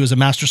Stuckey, who is a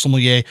master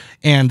sommelier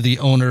and the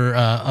owner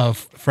of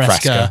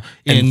Fresca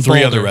in and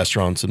three Boulder. other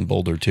restaurants in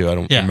Boulder too. I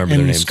don't remember their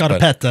and names.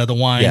 Scarpetta, the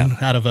wine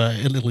out of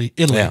Italy.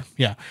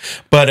 Yeah.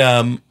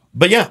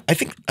 But yeah, I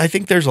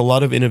think there's a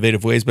lot of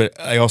innovative ways, but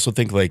I also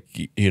think like,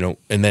 you know,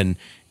 and then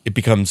it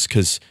becomes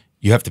because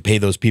you have to pay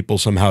those people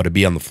somehow to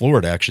be on the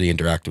floor to actually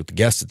interact with the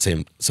guests at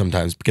same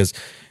sometimes because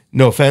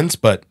no offense,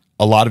 but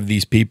a lot of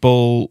these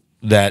people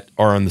that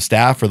are on the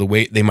staff or the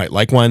way they might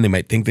like wine, they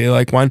might think they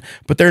like wine,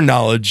 but their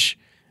knowledge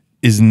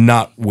is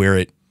not where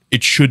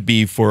it should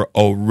be for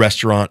a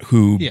restaurant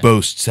who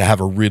boasts to have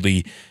a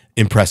really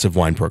impressive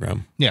wine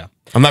program. Yeah.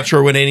 I'm not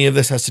sure what any of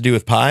this has to do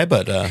with pie,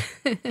 but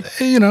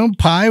you know,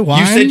 pie,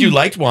 wine. You said you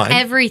liked wine.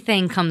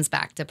 Everything comes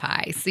back to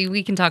pie. See,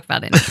 we can talk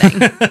about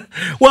anything.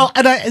 Well,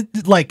 and I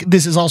like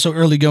this is also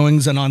early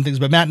goings and on things,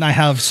 but Matt and I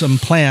have some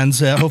plans,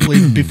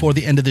 hopefully before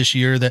the end of this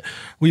year, that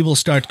we will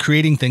start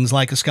creating things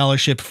like a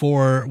scholarship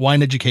for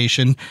wine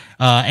education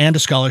and a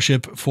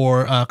scholarship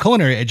for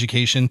culinary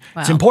education.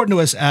 Wow. It's important to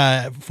us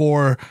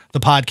for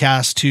the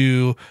podcast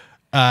to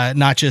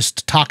not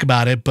just talk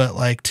about it, but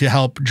like to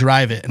help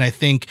drive it. And I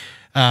think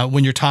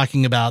when you're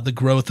talking about the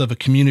growth of a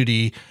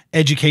community,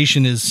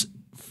 education is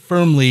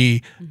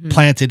firmly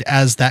planted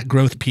as that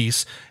growth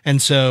piece. And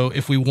so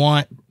if we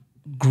want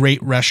great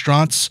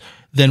restaurants,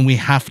 then we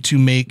have to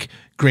make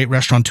great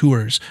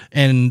restaurateurs.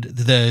 And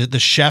the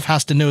chef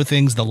has to know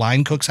things, the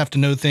line cooks have to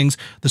know things,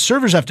 the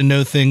servers have to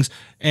know things.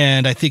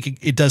 And I think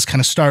it does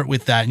kind of start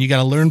with that. And you got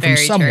to learn from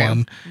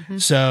someone.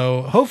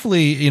 So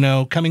hopefully, you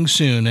know, coming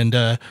soon.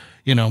 And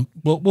you know,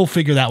 we'll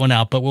figure that one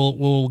out, but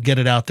we'll get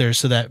it out there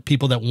so that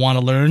people that want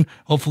to learn,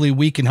 hopefully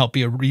we can help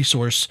be a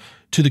resource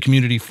to the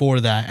community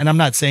for that. And I'm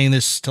not saying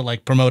this to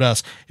like promote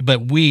us,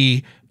 but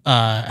we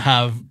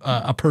have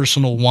a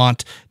personal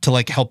want to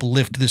like help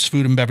lift this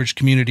food and beverage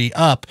community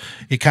up.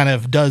 It kind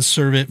of does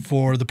serve it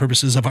for the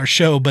purposes of our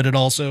show, but it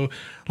also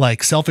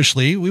like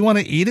selfishly, we want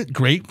to eat at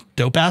great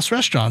dope ass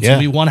restaurants. And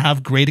we want to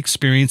have great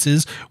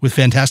experiences with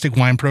fantastic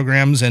wine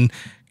programs and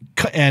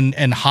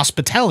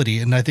hospitality,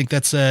 and I think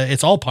that's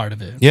it's all part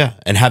of it. Yeah,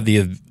 and have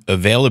the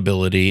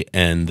availability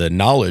and the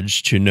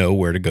knowledge to know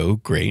where to go.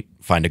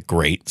 Find a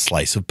great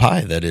slice of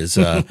pie that is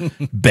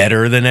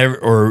better than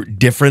or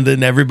different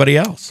than everybody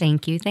else.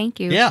 Thank you.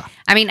 Yeah,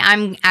 I mean,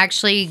 I'm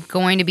actually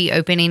going to be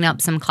opening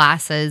up some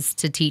classes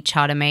to teach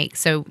how to make.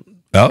 So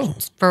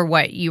for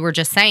what you were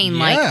just saying,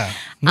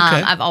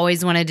 I've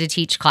always wanted to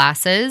teach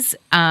classes,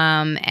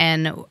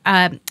 and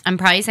I'm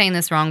probably saying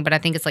this wrong, but I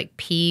think it's like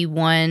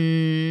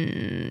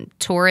P1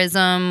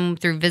 Tourism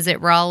through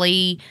Visit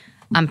Raleigh.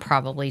 I'm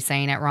probably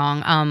saying it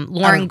wrong.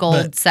 Lauren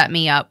Gold set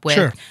me up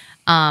with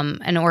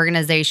an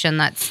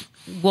organization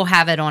we'll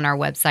have it on our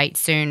website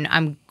soon.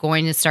 I'm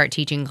going to start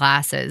teaching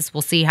classes.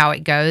 We'll see how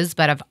it goes,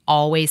 but I've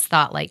always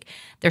thought like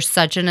there's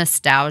such a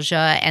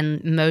nostalgia,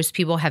 and most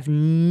people have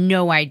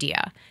no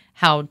idea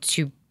how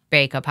to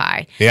bake a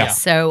pie. Yeah.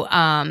 So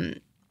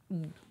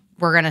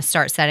we're going to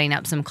start setting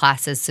up some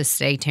classes, so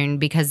stay tuned,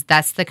 because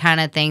that's the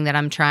kind of thing that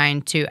I'm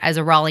trying to, as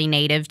a Raleigh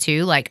native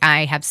too, like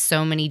I have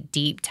so many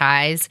deep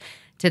ties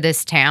to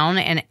this town,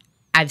 and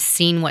I've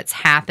seen what's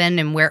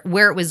happened and where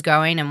it was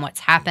going and what's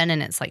happened.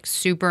 And it's like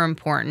super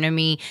important to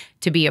me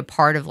to be a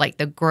part of like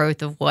the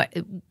growth of what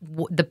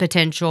the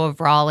potential of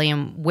Raleigh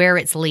and where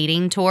it's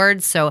leading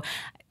towards. So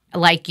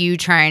like you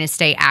trying to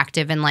stay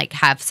active and like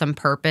have some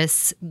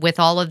purpose with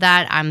all of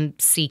that, I'm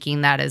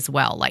seeking that as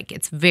well. Like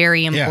it's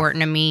very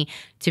important to me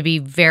to be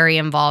very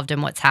involved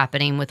in what's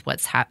happening with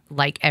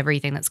like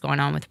everything that's going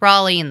on with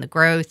Raleigh and the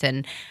growth.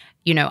 And,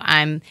 you know,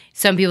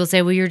 some people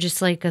say, well, you're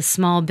just like a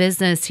small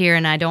business here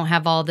and I don't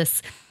have all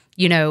this,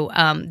 you know,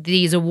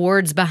 these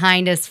awards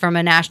behind us from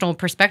a national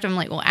perspective. I'm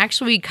like, well,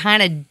 actually, we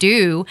kind of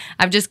do.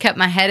 I've just kept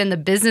my head in the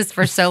business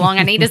for so long.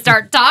 I need to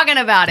start talking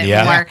about it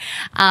more.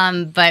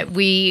 But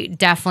we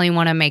definitely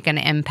want to make an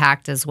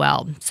impact as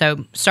well.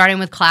 So starting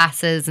with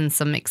classes and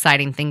some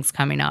exciting things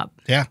coming up.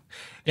 Yeah.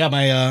 Yeah,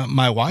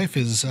 my wife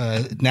is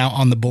now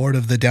on the board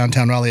of the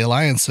Downtown Raleigh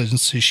Alliance, so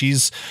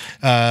she's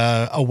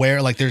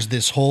aware. Like, there's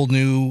this whole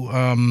new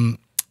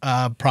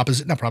not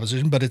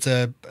proposition, but it's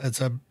a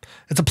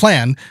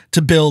plan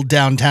to build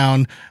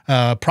downtown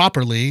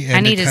properly. And I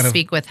need to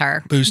speak with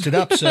her, boost it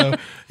up. So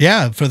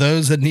yeah, for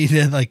those that need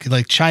to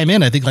like chime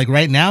in, I think like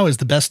right now is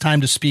the best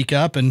time to speak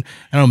up. And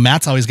I know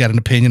Matt's always got an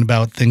opinion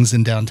about things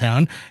in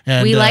downtown.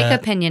 And we like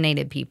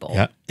opinionated people.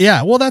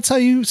 Yeah. Well, that's how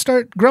you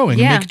start growing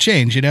and make a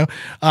change, you know?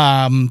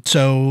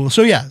 So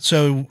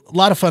a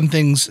lot of fun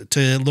things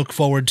to look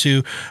forward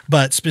to,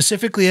 but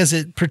specifically as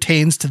it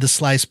pertains to the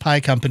Slice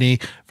Pie Company,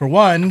 for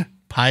one,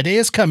 Pie Day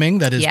is coming.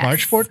 That is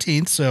March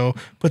 14th. So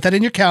put that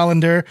in your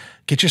calendar.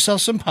 Get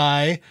yourself some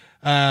pie.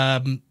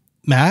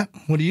 Matt,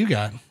 what do you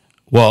got?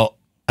 Well,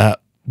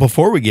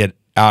 before we get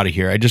out of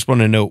here, I just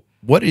want to know,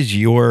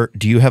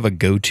 do you have a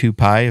go-to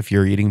pie if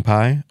you're eating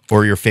pie,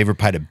 or your favorite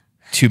pie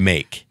to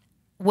make?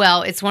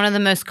 Well, it's one of the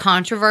most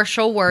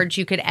controversial words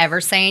you could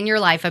ever say in your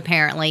life,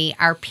 apparently,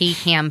 our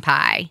pecan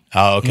pie.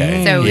 Oh,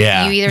 okay. So you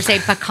yeah. either say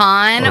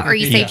pecan or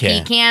you say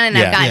pecan, and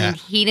I've gotten Yeah.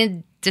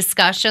 heated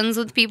discussions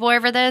with people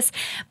over this.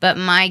 But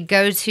my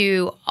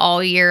go-to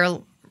all year,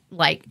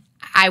 like,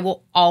 I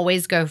will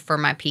always go for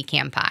my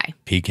pecan pie.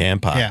 Pecan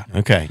pie. Yeah.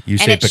 Okay. You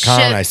And say it pecan,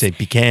 ships- I say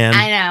pecan.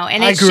 I know,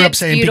 and I it grew up ships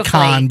saying beautifully.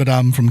 pecan, but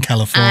I'm from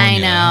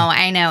California.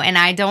 I know, and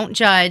I don't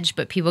judge,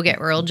 but people get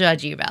real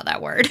judgy about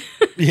that word.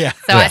 Yeah.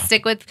 So I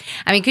stick with.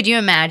 I mean, could you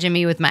imagine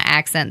me with my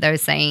accent though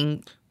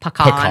saying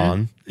pecan?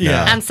 Pecan.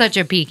 Yeah. I'm such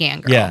a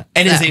pecan girl. Yeah.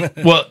 And is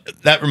it, well,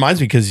 that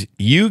reminds me because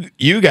you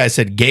guys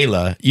said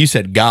gala, you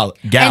said gala.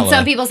 And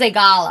some people say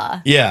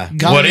gala. Yeah.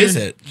 Gala. What is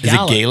it? Is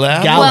Gala. it gala?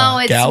 Gala. Well,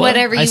 it's Gala?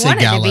 whatever I you say want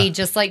it to gala. be,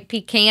 just like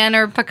pecan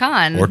or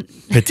pecan. Or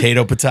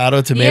potato,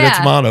 tomato, Yeah.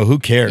 tomato. Who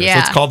cares? Yeah.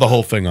 Let's call the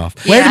whole thing off.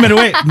 Wait a minute,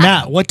 wait.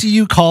 Matt, what do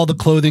you call the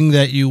clothing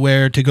that you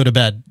wear to go to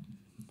bed?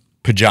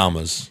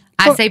 Pajamas.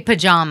 I say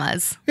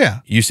pajamas. Yeah.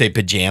 You say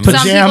pajamas?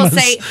 Some people Pajamas.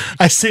 say-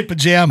 I say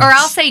pajamas. Or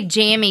I'll say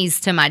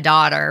jammies to my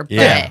daughter.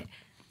 Yeah.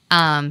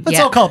 But Let's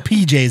all call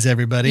PJs,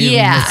 everybody. and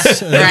Yeah,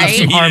 let's, right?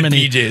 some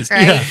harmony. PJs.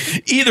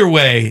 Right. Either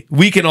way,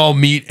 we can all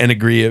meet and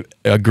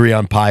agree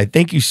on pie.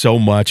 Thank you so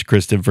much,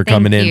 Kristen, for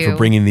coming in, for you.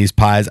 bringing these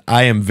pies.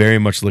 I am very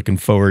much looking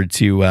forward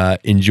to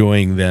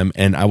enjoying them.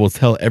 And I will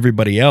tell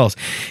everybody else,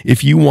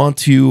 if you want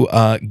to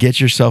get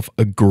yourself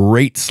a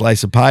great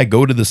slice of pie,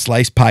 go to the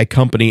Slice Pie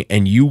Company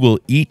and you will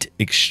eat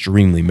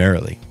extremely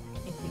merrily.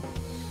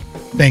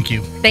 Thank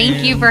you.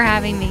 Thank you for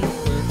having me.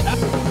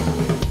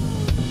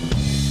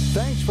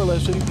 Thanks for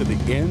listening to the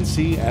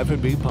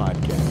NCF&B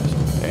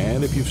podcast.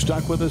 And if you've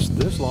stuck with us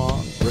this long,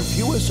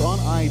 review us on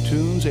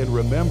iTunes and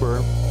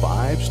remember,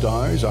 5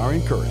 stars are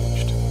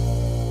encouraged.